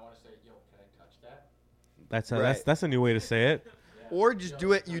I want to say, yo, can I touch that? Right. That's a new way to say it. Or just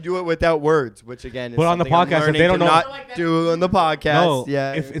do it. You do it without words, which again is But on the something I'm podcast, if learning they don't to know- not do on the podcast. No,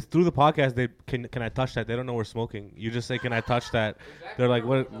 Yeah. if it's through the podcast, they can I touch that? They don't know we're smoking. You just say, "Can I touch that?" They're like,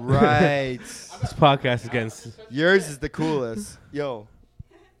 "What?" Right. This podcast is against. Yours is the coolest. Yo,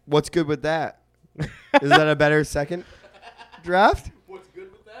 what's good with that? Is that a better second draft? What's good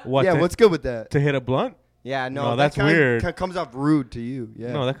with that? What? Yeah, to, what's good with that? to hit a blunt? Yeah, no, No, that that's kinda weird. Comes off rude to you.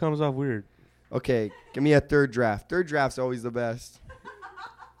 Yeah. No, that comes off weird. Okay, give me a third draft. Third draft's always the best.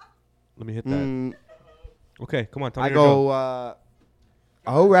 Let me hit that. Okay, come on. Tell me I your joke. go.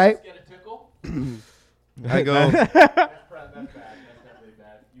 All right. Get a tickle? I go. That's bad. That's definitely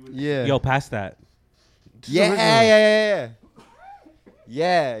bad. You would Yeah. Yo, pass that. Just Yeah, original.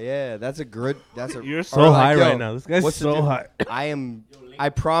 yeah. That's a good. That's a. You're or so like, high yo, right now. This guy's what's the so deal? high. I am. I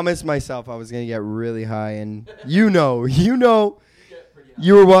promised myself I was gonna get really high, and you know, get pretty high.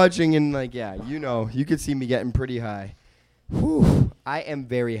 you were watching, and like, yeah, you could see me getting pretty high. Whew, I am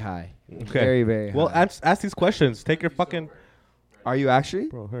very high. Okay. Very, very high. Well, ask these questions. Take your fucking. Are you actually?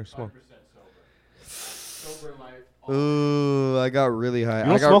 Bro, here, smoke. 100% sober. Sober life. Ooh, I got really high. You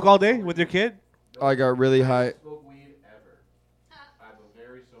don't smoke all day with your kid? I got really high. Smoke weed ever. I'm a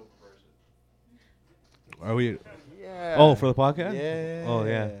very sober person. Are we? Yeah. Oh, for the podcast? Yeah. Oh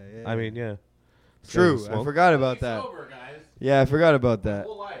yeah. I mean, yeah. True. So, I smoke. forgot about that. Sober, guys. Yeah, I forgot about that.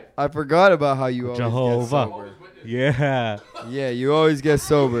 Whole life. I forgot about how you always Jehovah. get sober. Always witness. Yeah. Yeah, you always get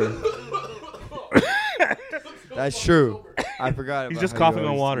sober. That's true. I forgot about He's just how you coughing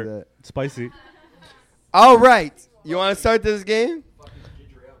on always do water. that. It's spicy. All right. You want to start this game?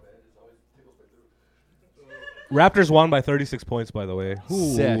 Ginger ale, man. It always tickles my throat. Raptors won by 36 points, by the way.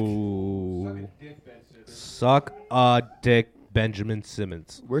 Sick. Ooh. Dick Ben Simmons. Suck a dick, Benjamin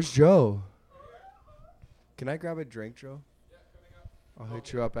Simmons. Where's Joe? Can I grab a drink, Joe? I'll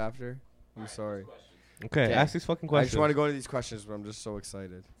hit you up after. I'm sorry. Okay, Okay. ask these fucking I questions. just want to go into these questions, but I'm just so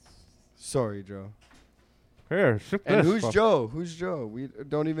excited. Sorry, Joe. Here, sip And this. who's fuck. Joe? Who's Joe? We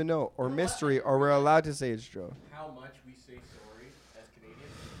don't even know. Or mystery, or we're allowed to say it's Joe. How much we say sorry as Canadians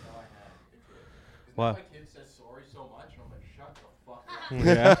is all I have into it. Isn't What? that my kid says sorry so much, and I'm like, shut the fuck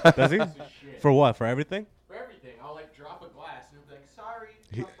up. Yeah, does he? Piece of shit. For what? For everything? For everything. I'll like drop a glass and he'll be like, sorry,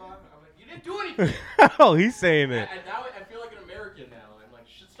 Papa. I'm like, you didn't do anything. Oh, he's saying it. And now I feel like an American now. I'm like,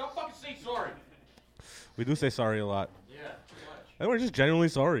 stop fucking saying sorry. We do say sorry a lot. Yeah, too much. And we're just genuinely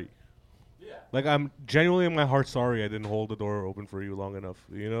sorry. Yeah. Like, I'm genuinely in my heart sorry I didn't hold the door open for you long enough.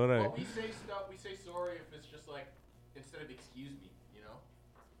 You know what I Well, we say stuff. We say sorry if it's just like instead of excuse me. You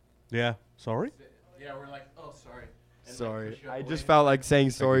know. Yeah. Sorry? Yeah, we're like, oh, sorry. And, like, Sorry. push it I away. just felt like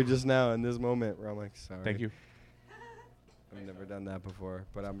saying sorry just now in this moment where I'm like, sorry. Thank you. I've never done that before,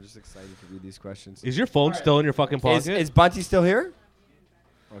 but I'm just excited to read these questions. Is your phone still in your fucking pocket? Is Bunty still here?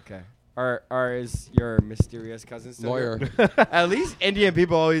 Okay. Or is your mysterious cousin still here? At least Indian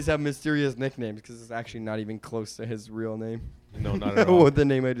people always have mysterious nicknames because it's actually not even close to his real name. No, not at all. What the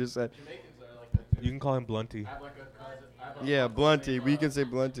name I just said. Jamaicans are like that too. You can call him Blunty. I have like a cousin. I have a Yeah, uncle Blunty. named, We can say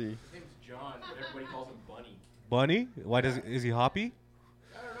Blunty. His name's John, but everybody calls him Bunny. Bunny? Why is he hoppy?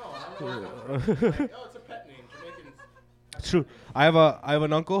 I don't know. I don't know. Where it comes from. Like, oh, it's a pet name. Jamaicans. It's true. I have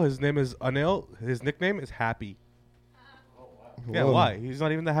an uncle. His name is Anil. His nickname is Happy. Oh wow. Yeah, Whoa. why? He's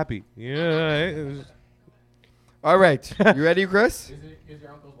not even that happy. Yeah. All right. You ready, Chris? Is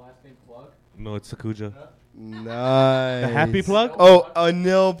your uncle's last name Plug? No, it's Sakuja. Nice. The happy plug? Oh, a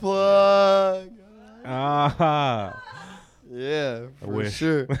nil plug. Ah. Yeah, I for wish.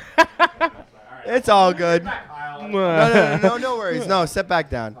 sure. All right. It's all good. Kyle. No worries. No, sit back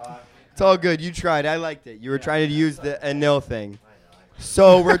down. It's all good. You tried. I liked it. You were trying to use the Anil thing.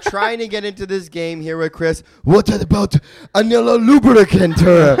 So we're trying to get into this game here with Chris. What about Anil lubricant?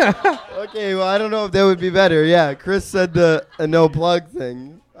 Okay, well, I don't know if that would be better. Yeah, Chris said the Anil plug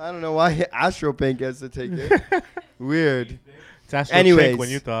thing. I don't know why Astro Pink has to take it. Weird. It's Astro Anyways, Pink when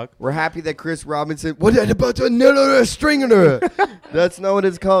you talk. We're happy that Chris Robinson. What about Anil stringer? That's not what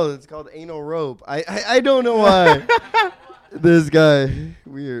it's called. It's called anal rope. I don't know why. This guy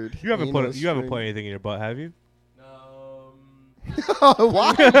weird. You haven't Anal put string. anything in your butt, have you?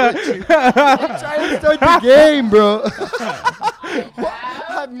 Why? I'm trying to start the game, bro.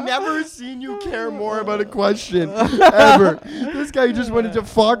 I've never seen you care more about a question ever. This guy just went into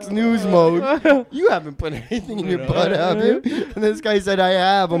Fox News mode. You haven't put anything in your butt, have you? And this guy said, I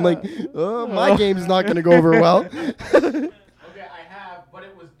have. I'm like, oh, my game's not going to go over well. Okay, I have, but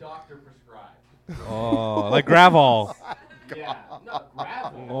it was doctor prescribed. Oh, like Gravol. Yeah, no,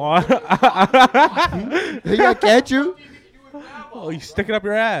 gravel. Yeah, can't you? Oh, you stick it up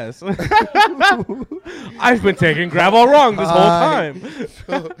your ass. I've been taking Gravol wrong this whole time.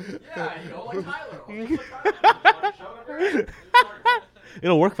 Yeah, you know, like Tyler.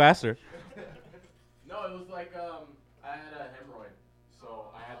 It'll work faster. No, it was like I had a hemorrhoid, so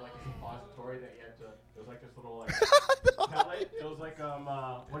I had like a suppository that you had to. It was like this little like pellet. It was like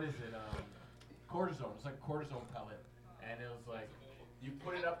what is it? Cortisone. It's like a cortisone pellet, and it was like you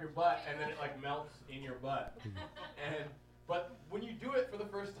put it up your butt, and then it like melts in your butt, But when you do it for the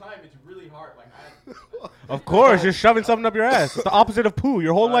first time, it's really hard. Like of course, you're shoving something up your ass. It's the opposite of poo.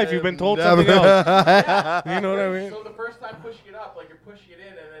 Your whole life you've been told something else. You know what I mean? So the first time pushing it up, like you're pushing it in,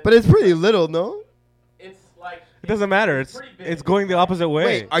 and then. But it's pretty little, no? It's like. It doesn't matter. It's pretty big. it's going the opposite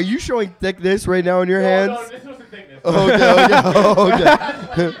way. Wait, are you showing thickness right now in your hands? No, this wasn't thickness. Okay.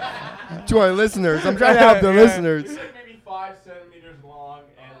 To our listeners, I'm trying to help the listeners. It's like maybe 5 centimeters long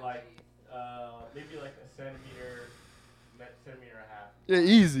and like maybe like a centimeter and a half. Yeah,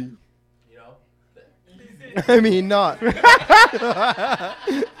 easy. You know, easy. I mean, not.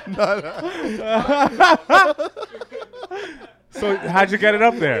 So how'd you get it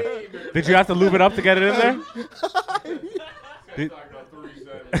up there? Did you have to lube it up to get it in there? Did, Talking about 3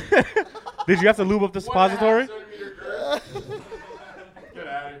 centimeters. did you have to lube up the 1.5 suppository? centimeter girth. Get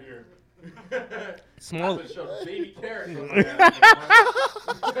out of here. Small, I showed baby carrots.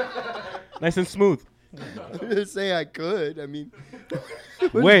 nice and smooth. Just say I could. I mean.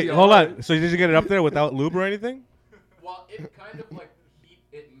 Wait, hold on. So did you get it up there without lube or anything? Well, it kind of like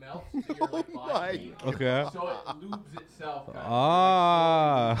it melts to your like Oh body heat, Okay. so it lubes itself. Kind of.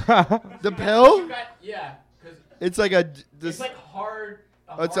 Ah. The pill? Yeah, because It's like a. it's like hard.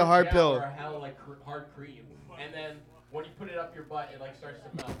 It's a hard gel pill. Or a hell like hard cream, and then when you put it up your butt, it like starts to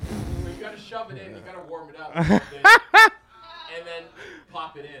melt. So you gotta shove it in. You gotta warm it up, a little bit, and then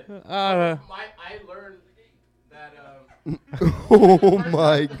pop it in. I learned that. Oh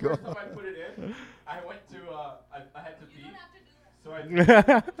my the first god. time I put it in, I went to I had to pee, so I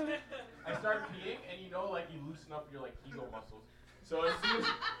started peeing, and you know, like you loosen up your like ego muscles. So as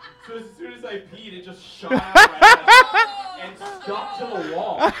soon as I peed, it just shot out my ass and stuck to the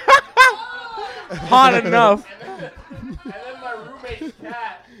wall. Hot enough. And then my roommate's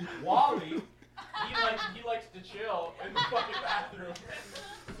cat, Wally, he likes to chill in the fucking bathroom.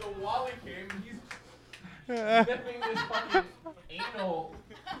 So Wally came, and he's sniffing this fucking anal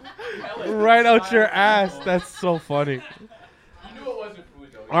pellet Right out inside your of his ass. anal. That's so funny. He knew it wasn't food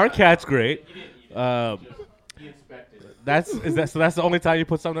though. Our cat's great. He didn't eat it. He inspected it. That's the only time you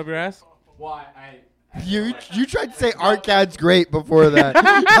put something up your ass? Why You tried to say our cat's great before that.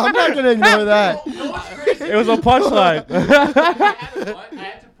 I'm not gonna ignore that. No, what's crazy? It was a punchline. I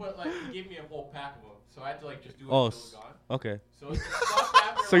had to put like he gave me a whole pack of them, so I had to like just do it Oh, until it was gone. okay. So it's stuck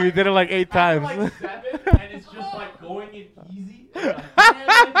after, So you did it like 8 after, times. like 7, and it's just like going in easy. And I'm like,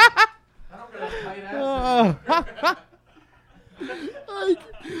 damn it, I don't got a tight ass.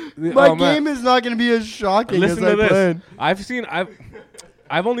 My Oh, man. game is not gonna be as shocking Listen as I to this. planned.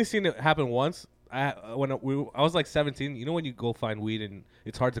 I've only seen it happen once. I was like 17. You know when you go find weed and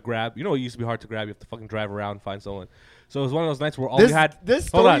it's hard to grab. You know it used to be hard to grab. You have to fucking drive around and find someone. So it was one of those nights where all we had. This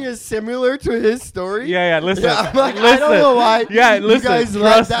Hold story on. is similar to his story. Yeah, listen. Yeah, I'm like, listen. I don't know why. Yeah, you listen. guys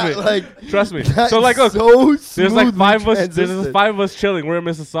let Trust that, me. like, Trust me. that So like, look, so there's like smoothly 5 of us. There's transitioned. 5 of us chilling. We're in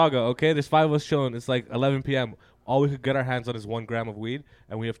Mississauga. Okay, there's 5 of us chilling. It's like 11 p.m. All we could get our hands on is 1 gram of weed,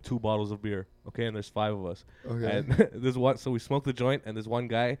 and we have 2 bottles of beer. Okay, and there's 5 of us. Okay. And there's one. So we smoked the joint, and there's one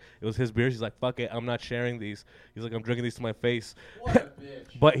guy. It was his beer. He's like, "Fuck it, I'm not sharing these." He's like, "I'm drinking these to my face." What a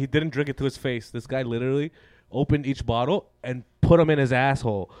bitch. But he didn't drink it to his face. This guy literally opened each bottle and put put them in his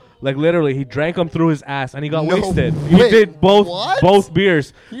asshole. Like literally, he drank them through his ass, and he got No wasted. way. He did What? both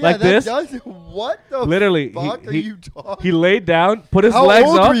beers Yeah, like that this. What the Literally, fuck are you talking? he laid down, put his How legs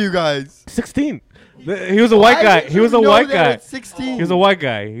old up. were you guys? 16. He was a white Why guy. did He you was a know white that guy. at 16? He's a white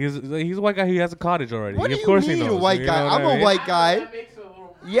guy. He's a white guy. He has a cottage already. What do Of you course he mean knows. a white You guy? know what I'm I a mean? white guy. That makes it a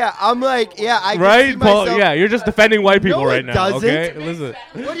little. Yeah, I'm like, yeah, I can Right, see Paul? myself. Yeah, you're just defending white people No, right it now. doesn't. Okay, listen.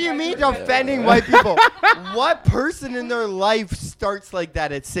 What do you mean defending white people? What person in their life starts like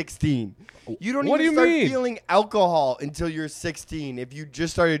that at 16? You don't What do even you start mean? feeling alcohol until you're 16 if you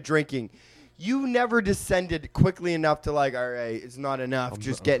just started drinking. You never descended quickly enough to like, all right, it's not enough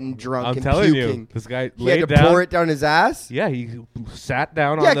just getting drunk I'm and telling puking. you, this guy He had laid to down. pour it down his ass? Yeah, he sat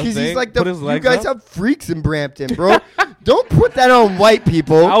down Yeah, on the because thing. he's like put the. his You legs guys up. have freaks in Brampton, bro. Don't put that on white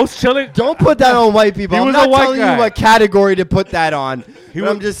people. I was chilling. Don't put that on white people. He I'm was not a white telling guy. you what category to put that on. But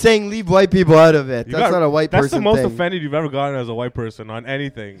I'm was- just saying leave white people out of it. You That's got- not a white That's person the most thing. offended you've ever gotten as a white person on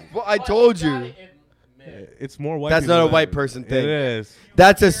anything. Well, I told you. It's more white. That's people not a than- white person thing. It is.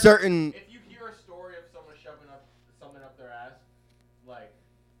 That's a certain. If you hear a story of someone shoving up something up their ass, like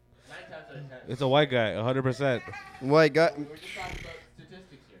 9 times out of 10. It's a white guy, 100%. White guy. We're just talking about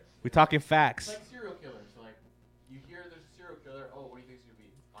statistics here. We talking It's facts. like serial killers. Like you hear there's a serial killer. Oh, what do you think it's gonna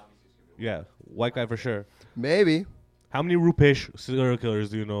be? Obviously, it's gonna be. Yeah, white guy for sure. Maybe. How many Rupesh serial killers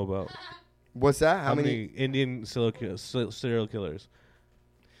do you know about? What's that? How many Indian serial killers?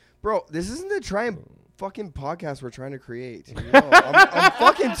 Bro, this isn't the fucking podcast we're trying to create. You know, I'm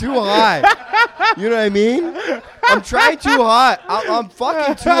fucking too high. You know what I mean? I'm trying too hard. I'm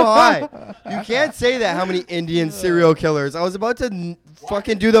fucking too high. You can't say that. How many Indian serial killers? I was about to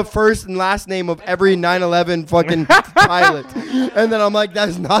fucking do the first and last name of every 9/11 fucking pilot, and then I'm like,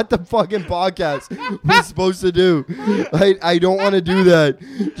 that's not the fucking podcast we're supposed to do. I don't want to do that.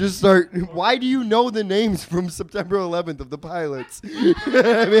 Just start. Why do you know the names from September 11th of the pilots? You know what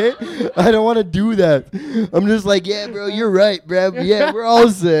I mean? I don't want to do that. I'm just like, yeah, bro, you're right, bro. Yeah, we're all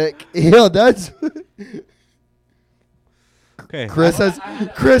sick. Yeah, that's. Okay. Chris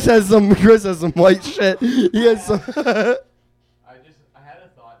has some white shit. He has some. I had a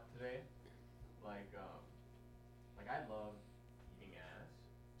thought today. Like I love eating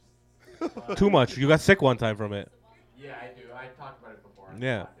ass. But- Too much. You got sick one time from it. Yeah, I do. I talked about it before on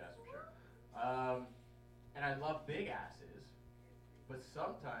Yeah. the podcast for sure. And I love big asses, but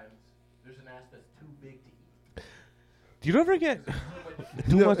sometimes there's an ass that's too big to eat. Do you ever get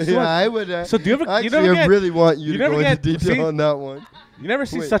too No, much? yeah, much- I would. So do you ever? Actually, you never I get, really want you you to never go into get- detail see- on that one. You never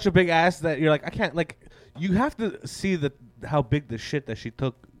see Wait. such a big ass that you're like, I can't. Like, you have to see how big the shit that she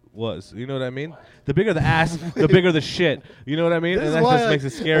took was. You know what I mean? The bigger the ass, the bigger the shit. You know what I mean? This And is that why, just makes it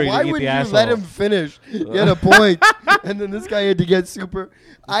scary Why to eat would the you asshole. let him finish? Get a point, and then this guy had to get super.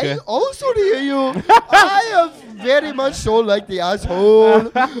 Okay. I also hear you. I have very much so like the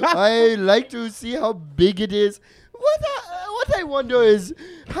asshole. I like to see how big it is. What I wonder is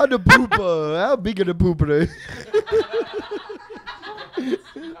how the pooper, how big of the pooper is.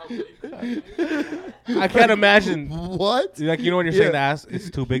 I can't imagine. What? Like, you know when you're saying the ass is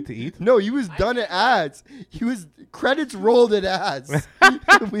too big to eat? No, he was done at ads. He was credits rolled at ads.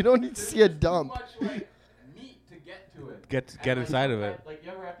 We don't need to see a Too dump. much like meat to get to it. Get And, inside you of it. Like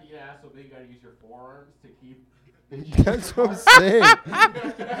you ever have to eat ass so big you gotta use your forearms to keep. That's what I'm saying.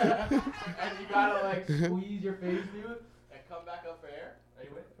 And you gotta like squeeze your face, dude, and come back up for air.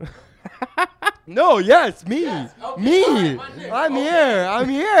 Anyway. No, yes, me. Yes, okay, Me. fine, my dick, I'm okay. here. I'm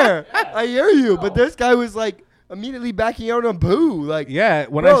here. Yes. I hear you. But No. this guy was like immediately backing out on poo. Like, Yeah,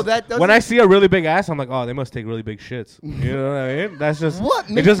 when Bro, I that when I doesn't- see a really big ass, I'm like, oh, they must take really big shits. You know what I mean? That's just What?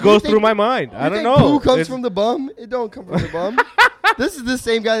 It just You goes think- through my mind. I you don't think know. poo comes It's- from the bum? It don't come from the bum. This is the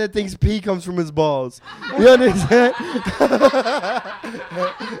same guy that thinks pee comes from his balls. You understand?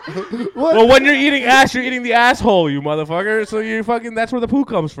 What? Well, when you're eating ass, you're eating the asshole, you motherfucker. So you fucking that's where the poo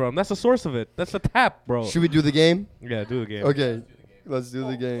comes from. That's the source of it. That's the tap, bro. Should we do the game? Yeah, do the game. Okay, let's do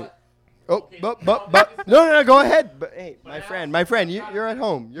the game. Oh, Okay, but no, no, go ahead. But hey, But my now- friend, you're at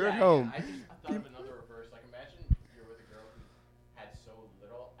home. You're at home. I thought of another reverse. Like imagine you're with a girl who had so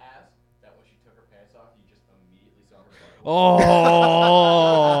little ass that when she took her pants off, you just immediately saw her butt.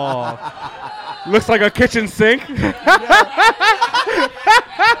 Oh, looks like a kitchen sink.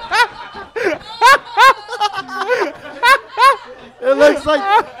 It looks like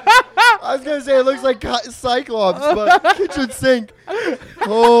I was gonna say it looks like Cyclops, but kitchen sink.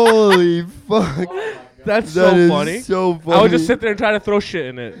 Holy fuck! That's That so is funny. so funny. I would just sit there and try to throw shit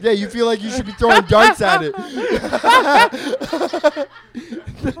in it. Yeah, you feel like you should be throwing darts at it.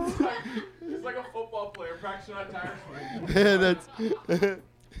 It's like a football player practicing on tire swing. Yeah, that's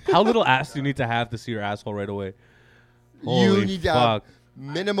How little ass do you need to have to see your asshole right away? You Holy need to have fuck.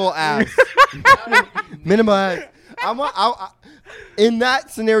 minimal ass. Minimal ass. In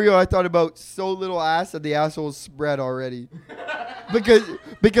that scenario, I thought about so little ass that the asshole is spread already.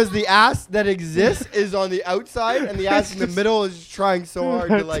 Because the ass that exists is on the outside and the ass in the middle is trying so hard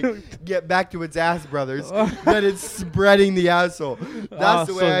to like get back to its ass brothers that it's spreading the asshole. That's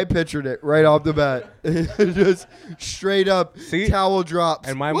the way I pictured it right off the bat. Just straight up See? towel drops.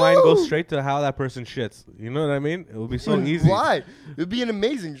 And my Woo! mind goes straight to how that person shits. You know what I mean? It would be so easy. Why? It would be an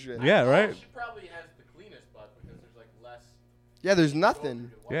amazing shit. Yeah, right? She probably has the cleanest butt because there's like less. Yeah, there's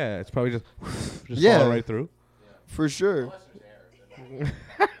nothing. Yeah, it's probably just Yeah. fall right through. For sure. Unless there's air.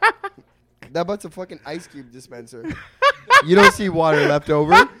 That butt's a fucking ice cube dispenser. You don't see water left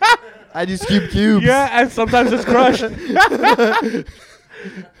over. I just scoop cubes. Yeah, and sometimes it's crushed.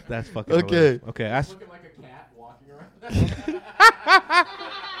 That's fucking Okay. hilarious. Okay, ask. Looking like a cat walking around.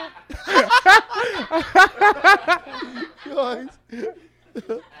 Guys.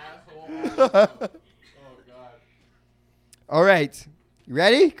 Asshole. Oh god. All right. You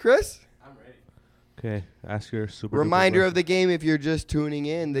ready, Chris? I'm ready. Okay, ask your super. Reminder of the game if you're just tuning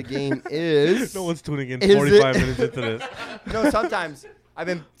in. The game is... No one's tuning in Is 45 it- minutes into this. No, sometimes. I've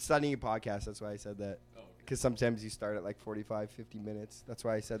been studying podcasts. That's why I said that. Because sometimes you start at like 45, 50 minutes. That's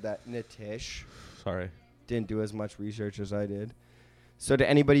why I said that. Nitish. Sorry. Didn't do as much research as I did. So to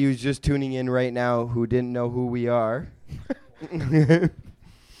anybody who's just tuning in right now who didn't know who we are.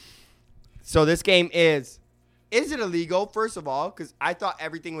 So this game is it illegal, first of all? Because I thought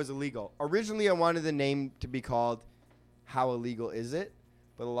everything was illegal. Originally, I wanted the name to be called How Illegal Is It?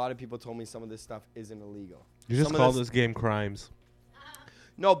 But a lot of people told me some of this stuff isn't illegal. You just Some of call this- this game crimes.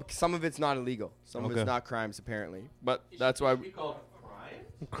 No, because some of it's not illegal. Some of Okay. it's not crimes, apparently. But that's why... We call it crime.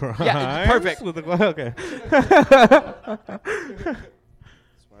 Crimes? Yeah, it's perfect. With the, okay. That's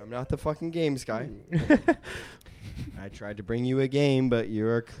why I'm not the fucking games guy. I tried to bring you a game, but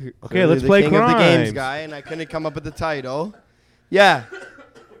you're Okay, let's the play king of the games crimes. guy, and I couldn't come up with the title. Yeah.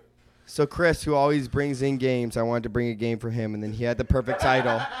 So Chris, who always brings in games, I wanted to bring a game for him, and then he had the perfect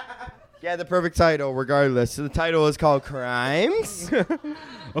title. He had the perfect title, regardless. So the title is called Crimes.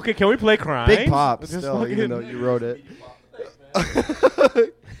 Okay, can we play crimes? Big pop, Just still, fucking- even though you wrote it.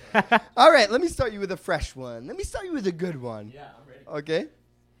 All right, let me start you with a fresh one. Let me start you with a good one. Yeah, I'm ready. Okay.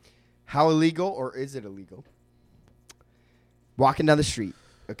 How illegal or is it illegal? Walking down the street,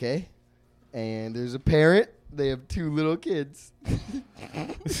 okay? And there's a parent. They have two little kids.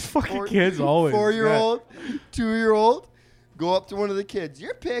 These fucking kids always. 4-year-old, 2-year-old. Go up to one of the kids.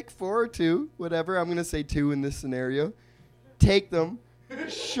 Your pick, 4 or 2, whatever. I'm going to say 2 in this scenario. Take them.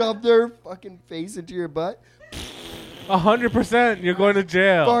 Shove their fucking face into your butt. 100%. You're going to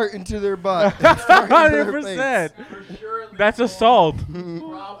jail. Fart into their butt. Fart into their face. 100%. For sure. That's assault.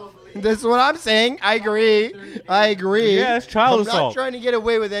 Probably. That's what I'm saying. I agree. I agree. Yeah, it's child I'm not assault. trying to get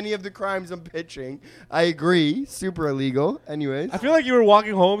away with any of the crimes I'm pitching. I agree. Super illegal. Anyways. I feel like you were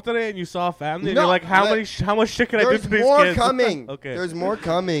walking home today and you saw a family and No, you're like, how let- much shit can I do There's to these more kids? coming. Okay. There's more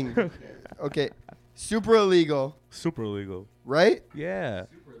coming. Okay. Super illegal, Super illegal. right? Yeah.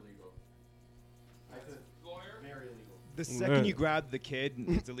 Super illegal. I said very illegal. The second you grab the kid,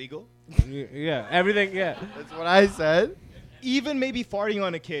 it's illegal. Yeah. Everything. Yeah. That's what I said. Even maybe farting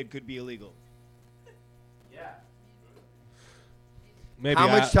on a kid could be illegal. Yeah. Maybe. How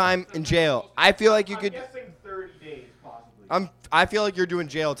much time in jail? I feel like you I'm could. guessing 30 days, possibly. I feel like you're doing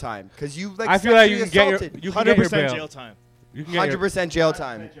jail time because you like. I feel like you can sexually get your. assaulted. You can get your 100% bail. jail time. You can get your 100% jail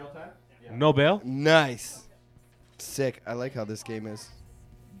time. Jail time? Yeah. no bail. Nice. Sick. I like how this game is.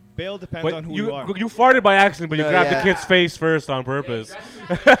 Bail depends But on who you you are. you farted by accident, but you No, grabbed yeah. the kid's face first on purpose.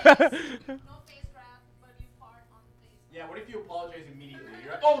 No face wrap, but you fart on the face. Yeah, what if you apologize immediately?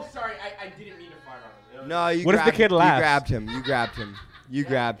 You're like, oh, sorry, I didn't mean to fire on him. No, you. What if the grabbed- kid laughs? You grabbed him. You grabbed him. You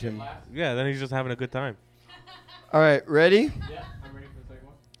grabbed him. Yeah, then he's just having a good time. All right, ready? Yeah, I'm ready for the second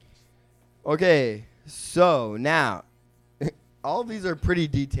one. Okay, so now, all of these are pretty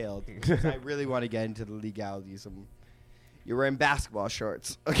detailed. 'Cause I really want to get into the legalities. You're wearing basketball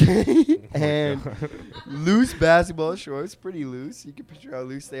shorts, okay? And loose basketball shorts, pretty loose. You can picture how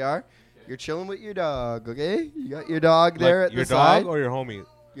loose they are. You're chilling with your dog, okay? You got your dog there Like at your the side. dog or your homie?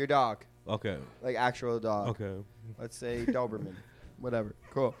 Your dog, Okay. like actual dog. Okay. Let's say Doberman, whatever.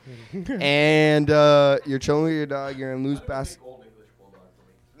 Cool. And you're chilling with your dog. You're in loose basketball. Old English bulldog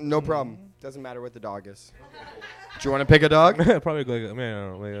for me. No problem. Doesn't matter what the dog is. Do you want to pick a dog? Probably like I mean, I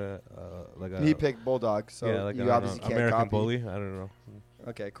don't know, like a He picked bulldog, so yeah, like you I don't obviously know, can't American copy. bully. I don't know.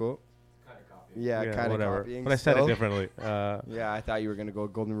 Okay, cool. Kind of copy. Yeah, kind of whatever. copying. But I said still. it differently. Yeah, I thought you were gonna go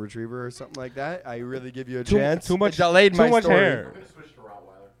golden retriever or something like that. I really give you a Too- chance. too much- It delayed too my much story. hair. I'm going to switch to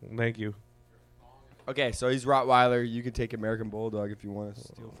Rottweiler. Thank you. Okay, so he's Rottweiler. You can take American Bulldog if you want to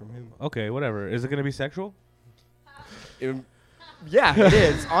steal from him. Okay, whatever. Is it gonna be sexual? Yeah, it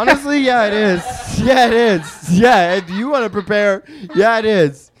is. Honestly, yeah, it is. Yeah, it is. Yeah, if you want to prepare, yeah, it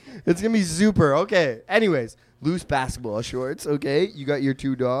is. It's going to be super. Okay. Anyways, loose basketball shorts. Okay. You got your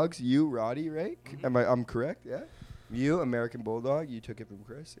 2 dogs. You, Roddy, right? I'm correct? Yeah. You, American Bulldog. You took it from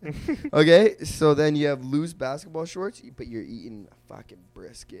Chris. Okay. So then you have loose basketball shorts, but you're eating a fucking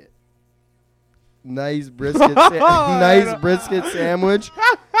brisket. Nice brisket, nice brisket sandwich,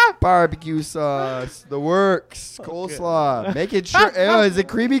 barbecue sauce, the works, coleslaw. Make it sure. Oh, is it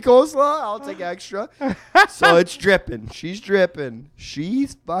creamy coleslaw? I'll take extra. So it's dripping. She's dripping.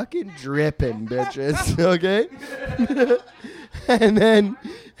 She's fucking dripping, bitches. Okay. and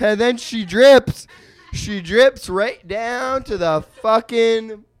then she drips. She drips right down to the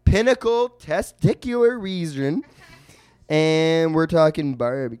fucking pinnacle testicular region. And we're talking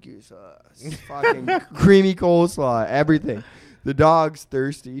barbecue sauce, fucking creamy coleslaw, everything. The dog's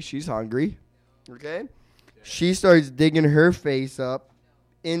thirsty. She's hungry. Okay? She starts digging her face up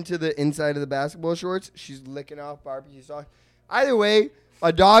into the inside of the basketball shorts. She's licking off barbecue sauce. Either way,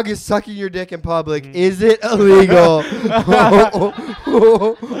 a dog is sucking your dick in public. Is it illegal?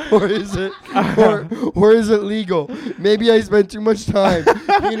 or is it legal? Maybe I spent too much time.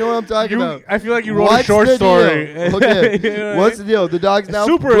 You know what I'm talking about. I feel like you wrote a short story. Okay. What's the deal? The dog's now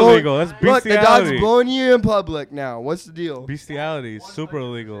super illegal. That's bestiality. Look, the dog's blowing you in public now. What's the deal? Bestiality. Super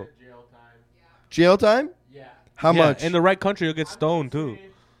illegal. Jail time? Yeah. How much? In the right country, you'll get stoned too.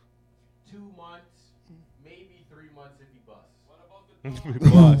 2 months, maybe 3 months if you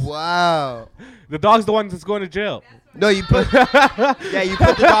bust. Wow. The dog's the one that's going to jail. No, you put you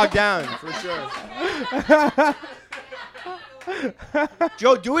put the dog down for sure.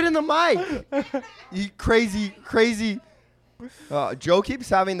 Joe, do it in the mic. You crazy. Joe keeps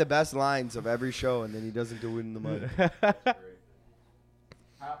having the best lines of every show, and then he doesn't do it in the mic.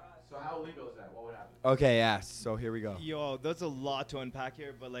 So how illegal is that? What would happen? Okay, yeah. So here we go. Yo, there's a lot to unpack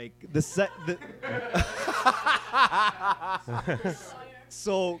here, but like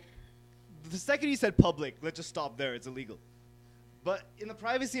so the second you said public, let's just stop there. It's illegal. But in the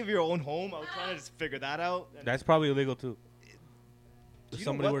privacy of your own home, I was trying to just figure that out. And That's probably illegal too. you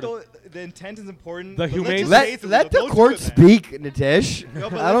know what, though? The intent is important. The but humane- Let the court speak, Nitish. No,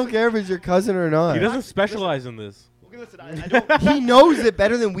 but I don't listen. care if it's your cousin or not. He doesn't specialize in this. Okay, listen, I don't. He knows it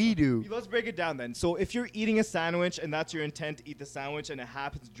better than we do. Let's break it down then. So if you're eating a sandwich and that's your intent to eat the sandwich and it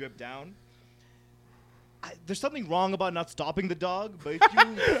happens to drip down, there's something wrong about not stopping the dog. But if you,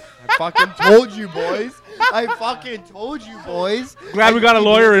 I fucking told you, boys. I fucking told you, boys. Glad we got a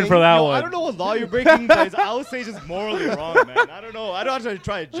lawyer in for that Yo, one. I don't know what law you're breaking, but I would say it's just morally wrong, man. I don't know. I don't have to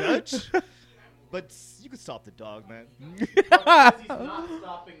try to judge, but you could stop the dog, man. Because he's not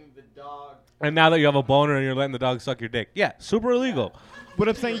stopping the dog. And now that you have a boner and you're letting the dog suck your dick, yeah, super illegal. What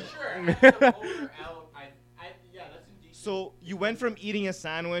I'm saying. Sure. Yeah, that's indecent. So you went from eating a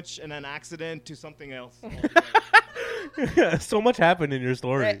sandwich and an accident to something else. So much happened in your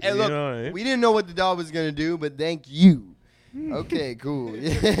story. Hey, you look, know what I mean? we didn't know what the dog was gonna do, but thank you. Okay, cool.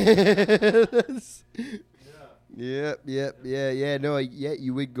 Yes. Yep. No,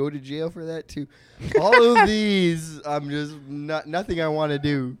 you would go to jail for that too. All of these, I'm just nothing I want to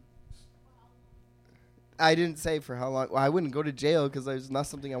do. I didn't say for how long. Well, I wouldn't go to jail because it's not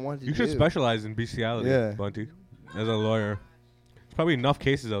something I wanted to do. You should specialize in bestiality, Yeah. Bunty, as a lawyer. There's probably enough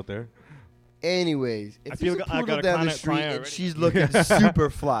cases out there. Anyways, if I feel there's a I poodle got a down the client street and already. she's looking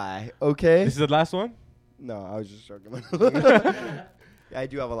super fly, okay? This is the last one? No, I was just joking. Yeah, I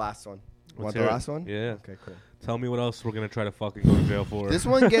do have a last one. Let's Want hear the it. last one? Yeah. Okay, cool. Tell me what else we're going to try to fucking go to jail for. This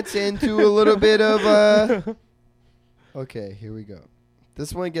one gets into a little bit of Okay, here we go.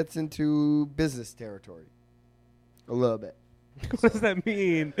 This one gets into business territory. A little bit. What does that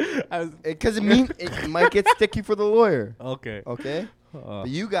mean? Because it might get sticky for the lawyer. Okay. Okay? But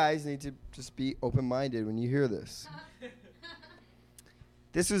you guys need to just be open-minded when you hear this.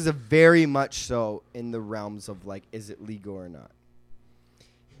 This was a very much so in the realms of, like, is it legal or not?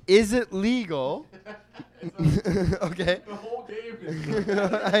 Is it legal? Okay. The whole game is.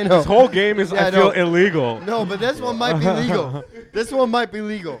 I know. This whole game is, Yeah, I feel, no. illegal. No, but this one might be legal. This one might be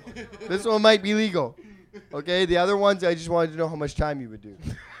legal. This one might be legal. Okay, the other ones, I just wanted to know how much time you would do.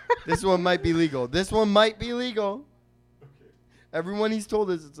 This one might be legal. This one might be legal. Everyone he's told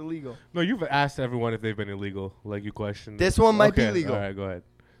us it's illegal. No, you've asked everyone if they've been illegal. Like, you questioned. This one might be Okay, legal. All right, go ahead.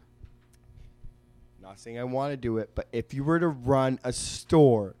 Not saying I want to do it, but if you were to run a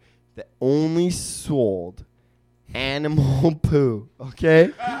store that only sold animal poo,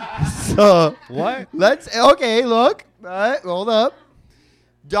 okay? So What? look, all right, hold up.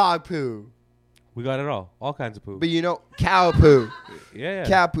 Dog poo, We got it all kinds of poo. But you know, cow poo, Yeah.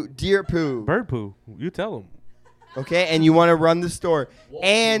 cow poo, deer poo. Bird poo. You tell them. Okay, and you want to run the store Wolf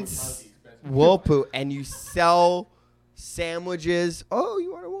and poo is probably expensive. wolf poo, and you sell sandwiches. Oh,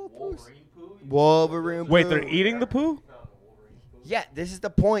 you want a wolf poo? Wolverine poo? Wolverine. Wait, poo. they're eating the poo? No, Wolverine poo. Yeah, this is the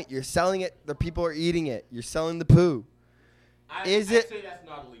point. You're selling it. The people are eating it. You're selling the poo. I'd I'd say that's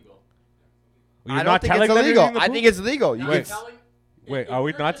not illegal. You're I don't not think telling it's them you're illegal. eating the I poo? think it's legal. You Now, can, Wait, are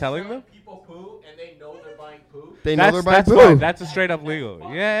we you're not just telling selling them? people poo and they know they're buying poo, they know they're buying That's poo. fine. That's a straight up legal.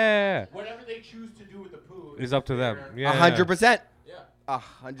 Yeah. whatever they choose to do with the poo It's up to them. their- Yeah. 100%. Yeah. 100%.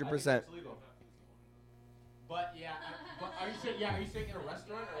 I think it's legal. But yeah, are you saying in a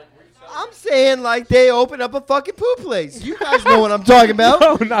restaurant or like where you sell I'm saying like they open up a fucking poo place. You guys know what I'm talking about.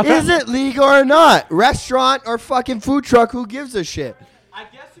 No, no. Is it legal or not? Restaurant or fucking food truck? Who gives a shit? I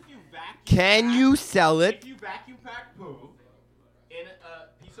guess if you vacuum Can pack- you sell it? If you vacuum pack poo in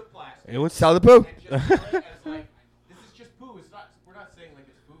a piece of plastic It would Sell the poo. and just sell it as like this is just poo. It's not. We're not saying like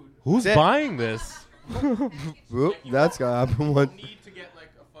it's food. Who's That's it. buying this? Whoop, that's gonna happen You once. don't need to get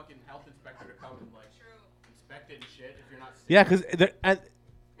like a fucking health inspector to come and like inspect it and shit if you're not sick. Yeah, because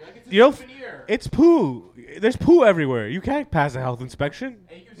Like, it's a you know, souvenir. it's poo. There's poo everywhere. You can't pass a health inspection,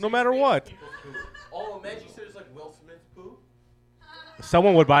 And you can no see matter famous what. people's poo. Oh, imagine you said it's like Will Smith's poo.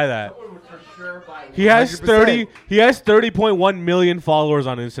 Someone would buy that. Someone would for sure buy. He has 100%. 30. He has 30.1 million followers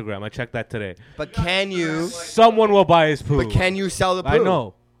on Instagram. I checked that today. But can you? Someone will buy his poo. But can you sell the poo? I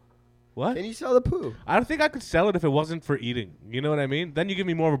know. What? Can you sell the poo? I don't think I could sell it if it wasn't for eating. You know what I mean? Then you give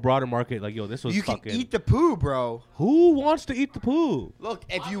me more of a broader market. Like, yo, this was You can fucking. eat the poo, bro. Who wants to eat the poo? Look,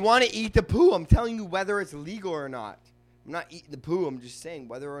 if you want to eat the poo, I'm telling you whether it's legal or not. I'm not eating the poo. I'm just saying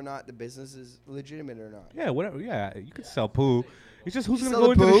whether or not the business is legitimate or not. Yeah, whatever. Yeah, you could sell poo. It's just who's You gonna sell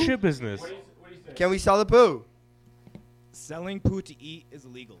go the into the poo? shit business? What do you say? Can we sell the poo? Selling poo to eat is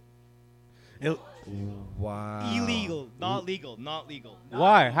illegal. Wow. Illegal, not legal, not legal.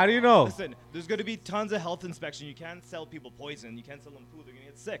 Why? How do you know? Listen, there's going to be tons of health inspection. You can't sell people poison. You can't sell them poo. They're going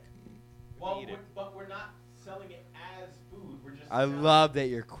to get sick. Well, Eat it. but we're not selling it as food. We're just. I selling love that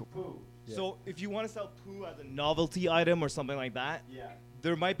you're. poo. Yeah. So if you want to sell poo as a novelty item or something like that, Yeah.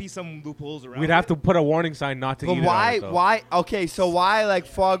 there might be some loopholes around. We'd it. have to put a warning sign not to But eat it. why? on it, though. Why? Okay, so why like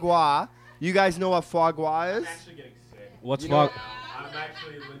foie gras? You guys know what foie gras is? I'm actually getting sick. What's You know- fuck? I'm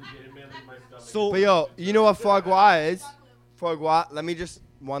actually legitimately my stomach. So But yo, you know what foie gras is? Foie gras. Let me just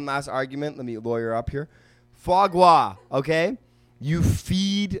one last argument. Let me lawyer up here. Foie gras. Okay, you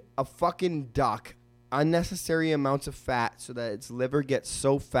feed a fucking duck unnecessary amounts of fat so that its liver gets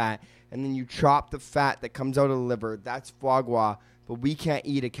so fat, and then you chop the fat that comes out of the liver. That's foie gras. But we can't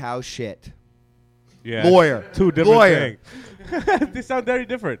eat a cow shit. Yeah. Lawyer. Two different Lawyer. things. They sound very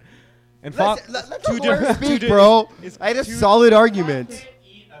different. And Let fuck. the Two lawyer different- speak, two bro. it's I had a two- solid I argument. can't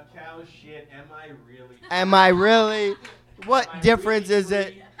eat a cow shit. Am I really? Am I really? What difference is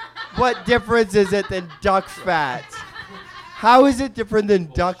it? What difference is it than duck fat? How is it different than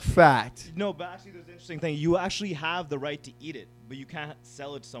duck fat? no, but actually, there's an interesting thing. You actually have the right to eat it, but you can't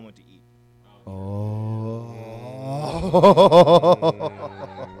sell it to someone to eat.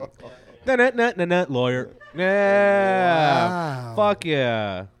 Nah, lawyer. Yeah. Wow. Fuck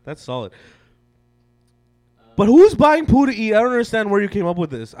yeah. That's solid. But who's buying poo to eat? I don't understand where you came up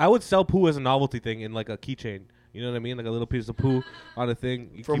with this. I would sell poo as a novelty thing in like a keychain. You know what I mean? Like a little piece of poo on a thing.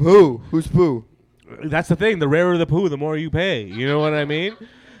 You From keep- who? Who's poo? That's the thing. The rarer the poo, the more you pay. You know what I mean?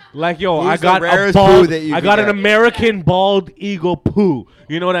 Like, yo, I Who's the got a rarest bald, poo that you I could got an get? American bald eagle poo.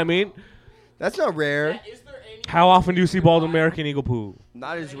 You know what I mean? That's not rare. Is there any? How often do you see bald American eagle poo?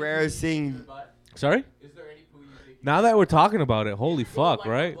 Not as rare as seeing. But Sorry? is there any poo you think? Now that we're talking about it, holy Is it like fuck, a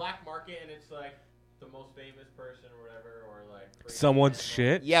right? Black market and it's like the most famous person or whatever, or like Someone's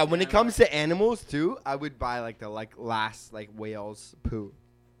shit. Yeah, when it comes to animals too, I would buy like the last whale's poo.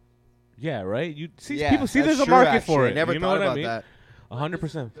 Yeah, right. You see, Yeah, people see that's there's a true, market for actually. it. I never you know thought what about I mean? that.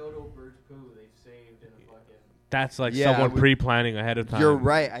 100%. Dodo bird's poo they saved in a fucking. That's like Yeah, I someone would- pre-planning ahead of time. You're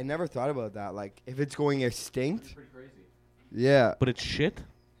right. I never thought about that. Like, if it's going extinct, Pretty crazy. yeah, But it's shit.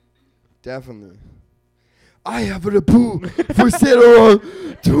 definitely. I have a poo for sale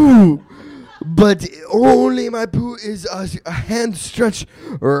too, but only my poo is a hand stretch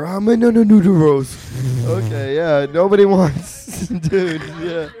ramen noodles. Okay, yeah, nobody wants, dude.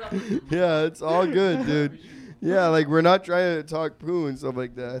 Yeah, it's all good, dude. Yeah, like we're not trying to talk poo and stuff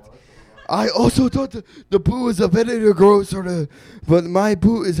like that. I also thought the poo was a better grow sort of, but my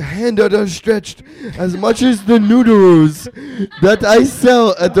poo is hand stretched as much as the noodles that I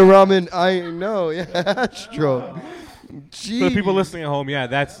sell at the ramen. I know, yeah, Astro. For the people Jeez. listening at home, yeah,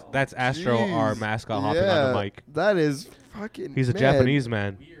 that's Astro, our Jeez. mascot, hopping on the mic. That is fucking. He's a man. Japanese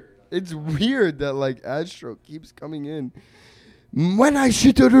man. It's weird that like Astro keeps coming in. When I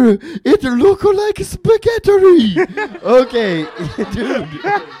shit it look like spaghetti. Okay, dude.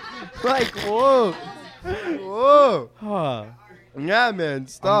 Like, whoa. Huh. Yeah, man,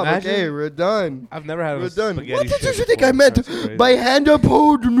 stop. Imagine- Okay, we're done. I've never had We're a done. spaghetti What did you shit think I before. meant That's crazy. by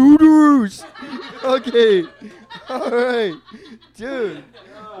hand-pulled noodles? Okay. All right. Dude.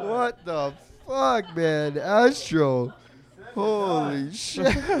 What the fuck, man? Astro. Holy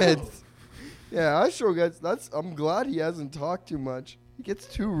shit. Yeah, Astro I'm glad he hasn't talked too much. He gets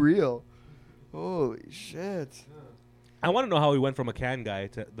too real. Holy shit. I want to know how he went from a can guy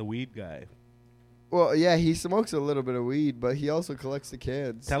to the weed guy. Well, yeah, he smokes a little bit of weed, but he also collects the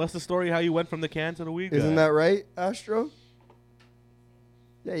cans. Tell us the story how you went from the can to the weed guy. Isn't that right, Astro?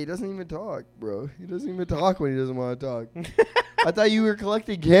 Yeah, he doesn't even talk, bro. He doesn't even talk when he doesn't want to talk. I thought you were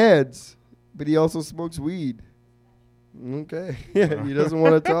collecting cans, but he also smokes weed. Okay. Yeah, he doesn't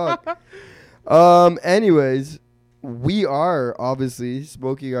want to talk. Anyways, we are obviously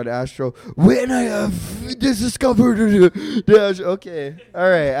smoking on Astro when I have discovered the okay. All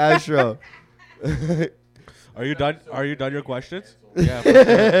right, Astro. Are you done? Are you done your questions? Yeah. for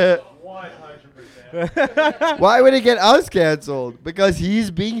sure. 100%. Why would it get us canceled? Because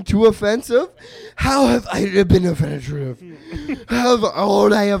he's being too offensive? How have I been offensive?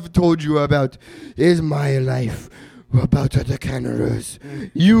 All I have told you about is my life about the Canadas.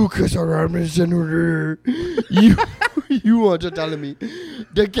 You, Chris Robinson, you want to tell me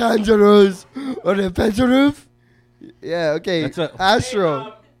the Canadas are offensive? Yeah, okay. That's a- Astro.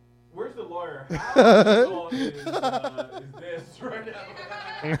 Hey, where's the lawyer? How is this right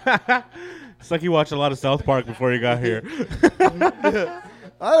now? It's like you watched a lot of South Park before you got here.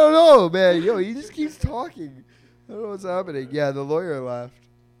 I don't know, man. Yo, he just keeps talking. I don't know what's happening. Yeah, the lawyer laughed.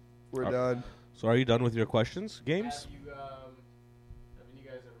 We're done. So are you done with your questions, games? Haven't you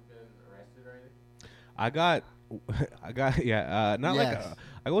guys ever been arrested or anything? Not like Yes.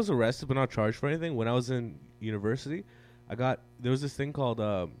 I was arrested but not charged for anything. When I was in university, there was this thing called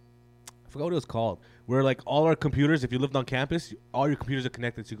I forgot what it was called, where like all our computers, if you lived on campus, all your computers are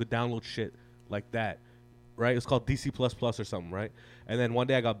connected, so you could download shit like that, right? It was called DC++ or something, right? And then one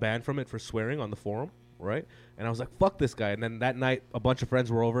day I got banned from it for swearing on the forum, right? And I was like, fuck this guy. And then that night, a bunch of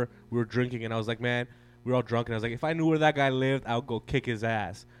friends were over, we were drinking, and I was like, man, we were all drunk, and I was like, if I knew where that guy lived, I would go kick his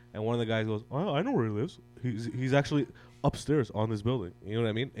ass. And one of the guys goes, oh, I know where he lives. He's actually upstairs on this building. You know what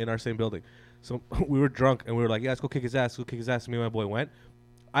I mean? In our same building. So we were drunk, and we were like, yeah, let's go kick his ass. Go kick his ass. Me and my boy went.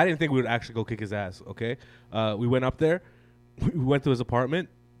 I didn't think we would actually go kick his ass, okay? We went up there. We went to his apartment.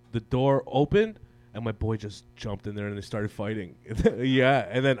 The door opened, and my boy just jumped in there, and they started fighting. Yeah,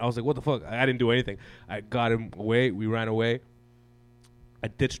 and then I was like, what the fuck? I didn't do anything. I got him away. We ran away. I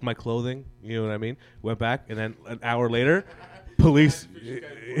ditched my clothing. You know what I mean? Went back, and then an hour later, police.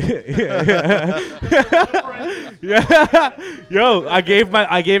 Yeah. Yo, I gave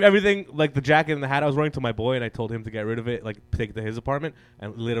everything, like the jacket and the hat I was wearing, to my boy, and I told him to get rid of it, like take it to his apartment.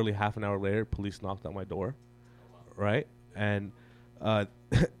 And literally half an hour later, police knocked on my door, right? And they're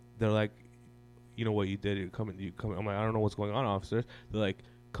like, you know what you did? You come. I'm like, I don't know what's going on, officers. They're like,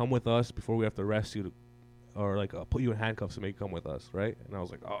 come with us before we have to arrest you, or like put you in handcuffs and make you come with us, right? And I was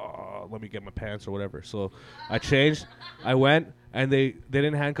like, oh, let me get my pants or whatever. So I changed. I went, and they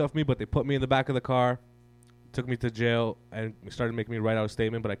didn't handcuff me, but they put me in the back of the car, took me to jail, and started making me write out a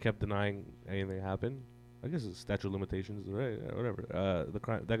statement, but I kept denying anything happened. I guess it's statute of limitations, right? Whatever. The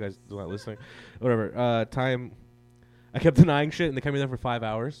crime. That guy's not listening. Whatever. Time. I kept denying shit, and they kept me there for 5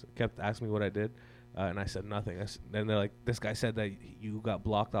 hours. Kept asking me what I did, and I said nothing. Then they're like, this guy said that you got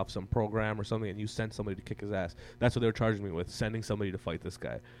blocked off some program or something, and you sent somebody to kick his ass. That's what they were charging me with, sending somebody to fight this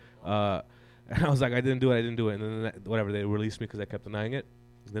guy. And I was like, I didn't do it. And then whatever, they released me because I kept denying it.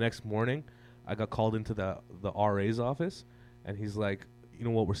 The next morning, I got called into the RA's office, and he's like, you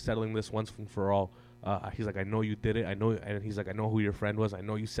know what, we're settling this once and for all. He's like, I know you did it. And he's like, I know who your friend was. I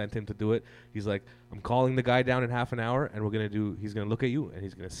know you sent him to do it. He's like, I'm calling the guy down in half an hour, and he's gonna look at you, and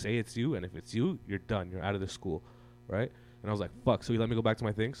he's gonna say it's you, and if it's you, you're done. You're out of the school, right? And I was like, fuck. So he let me go back to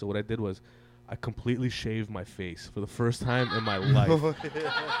my thing. So what I did was, I completely shaved my face for the first time in my life.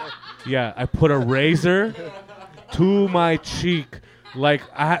 Yeah, I put a razor to my cheek. Like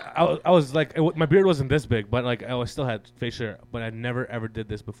I was like, my beard wasn't this big, but like I still had facial hair. But I never ever did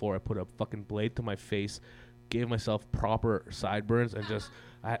this before. I put a fucking blade to my face, gave myself proper sideburns, and just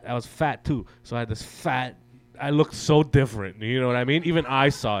I was fat too, so I had this fat. I looked so different. You know what I mean? Even I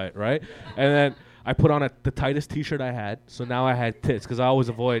saw it, right? And then I put on the tightest T-shirt I had, so now I had tits because I always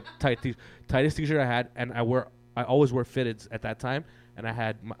avoid tightest T-shirt I had, and I always wear fitteds at that time, and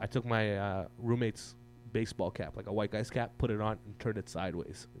I took my roommate's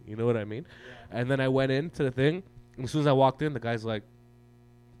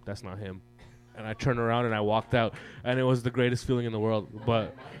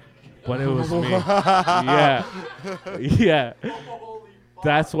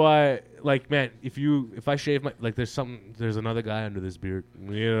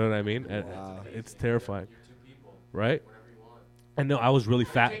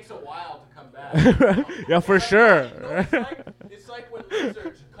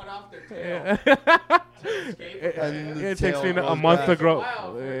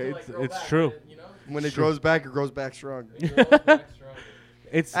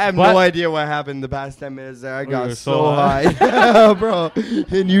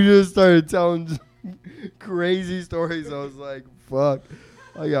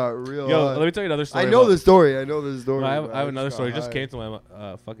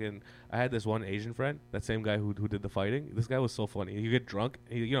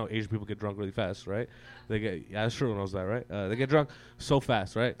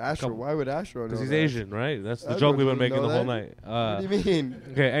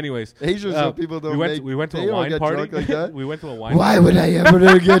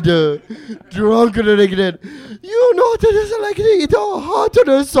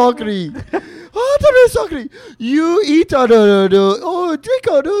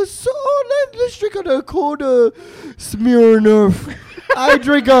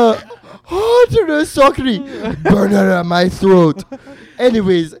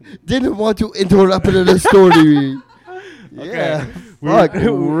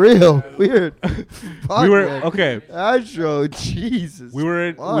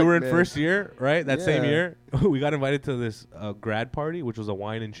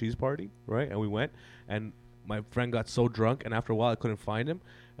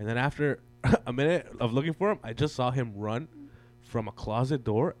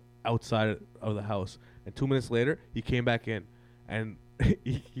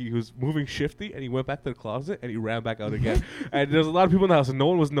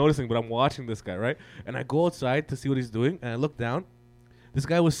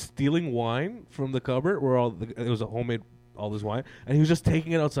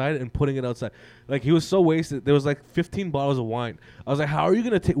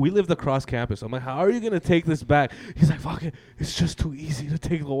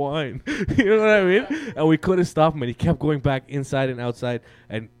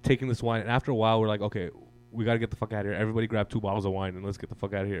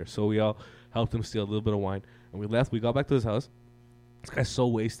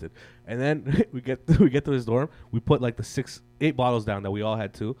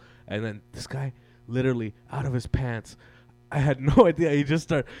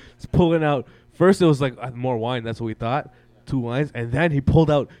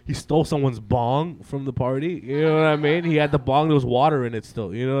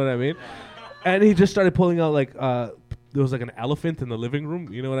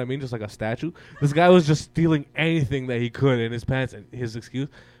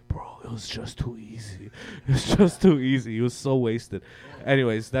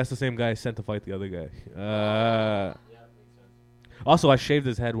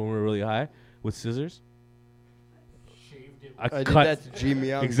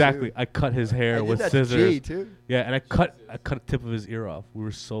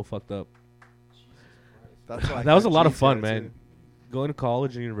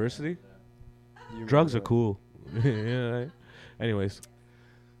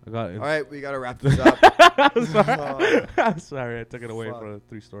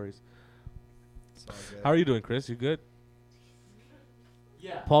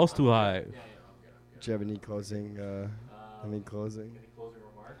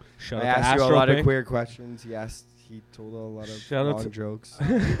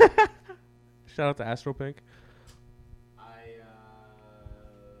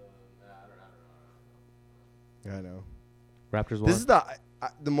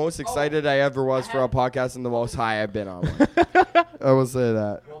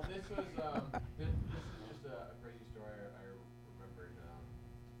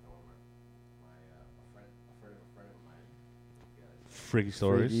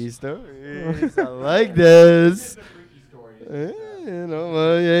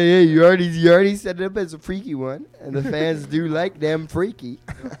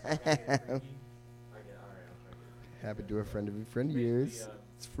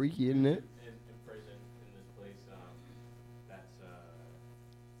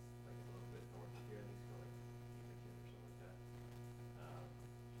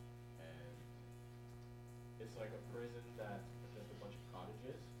It's like a prison that is just a bunch of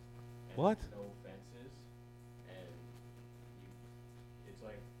cottages. And What? there's no fences, and it's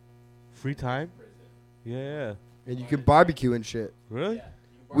like Free time? prison. Yeah. And you can barbecue and shit. Really? Yeah,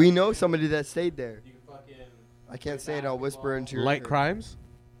 you can We barbecue, know somebody that stayed there. You can fucking. I can't play say it. I'll whisper basketball. into your Light ear. crimes?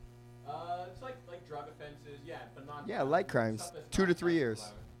 It's like drug offenses, yeah, but not. Yeah, light crimes. 2 to 3 years.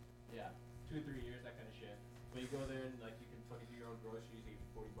 Yeah, 2 to 3 years, that kind of shit. But you go there and like you can fucking do your own groceries, you get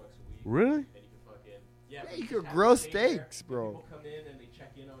 $40 a week. Really? And you can fucking Yeah, but you just could have grill to stay there, steaks, and bro. People come in and they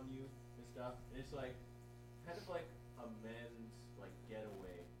check in on you and stuff. And it's like kind of like a men's like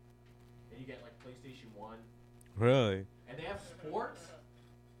getaway. And you get like PlayStation 1, Really? and they have sports.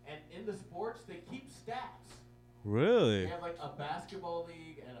 And in the sports, they keep stats. Really? They have like a basketball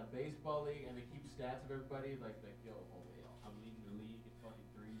league and a baseball league, and they keep stats of everybody. Like yo, I'm leading the league in fucking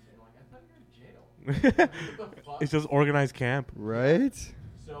threes. And I'm like, I thought you were in jail. What the fuck? It's just organized camp. Right?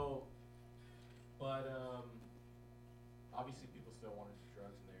 So, but obviously people still want to do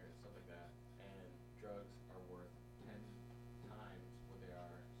drugs in there and stuff like that, and drugs are worth 10 times what they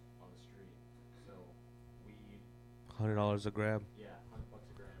are on the street. So, weed, $100 a gram. yeah, $100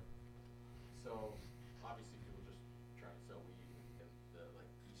 a gram. So, obviously people just try and sell weed and the like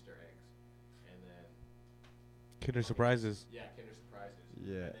Easter eggs, and then Kinder Surprises. yeah, Kinder Surprises,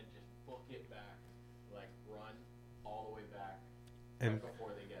 Yeah. and then just book it back, like run all the way back, And right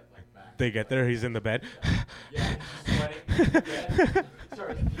before they get like back. they get there, he's in the bed. Yeah, he's sweating. Yeah.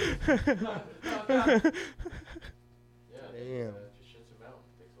 Sorry. Yeah, Damn. just shuts him out.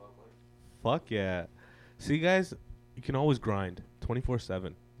 Takes a lot of money. Fuck yeah. See, guys, you can always grind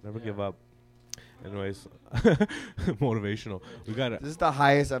 24/7. Never Yeah. give up. Anyways, motivational. We got This is the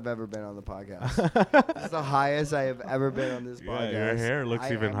highest I've ever been on the podcast. This is the highest I have ever been on this Yeah, podcast. your hair looks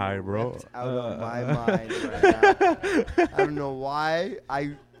I even am higher, bro. ripped out of my mind right now. I don't know why.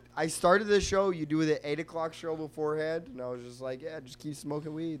 I started the show. You do the 8 o'clock show beforehand, and I was just like, yeah, just keep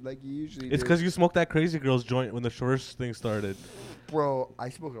smoking weed like you usually do. It's because you smoked that Crazy Girls joint when the first thing started. Bro, I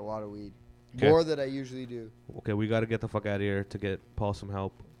smoke a lot of weed. 'Kay. More than I usually do. Okay, we got to get the fuck out of here to get Paul some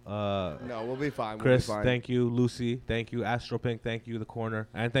help. No, we'll be fine. Chris, we'll be fine. thank you. Lucy, thank you. Astro Pink, thank you. The Corner.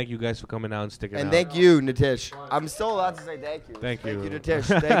 And thank you guys for coming out and sticking And out. thank you, Nitish. I'm still allowed to say thank you. Thank you. Thank you,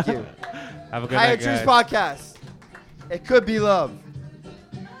 Nitish. Thank you. Have a good Higher night, Truths guys. Podcast. It could be love.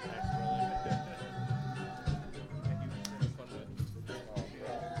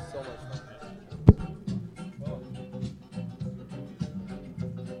 So much fun.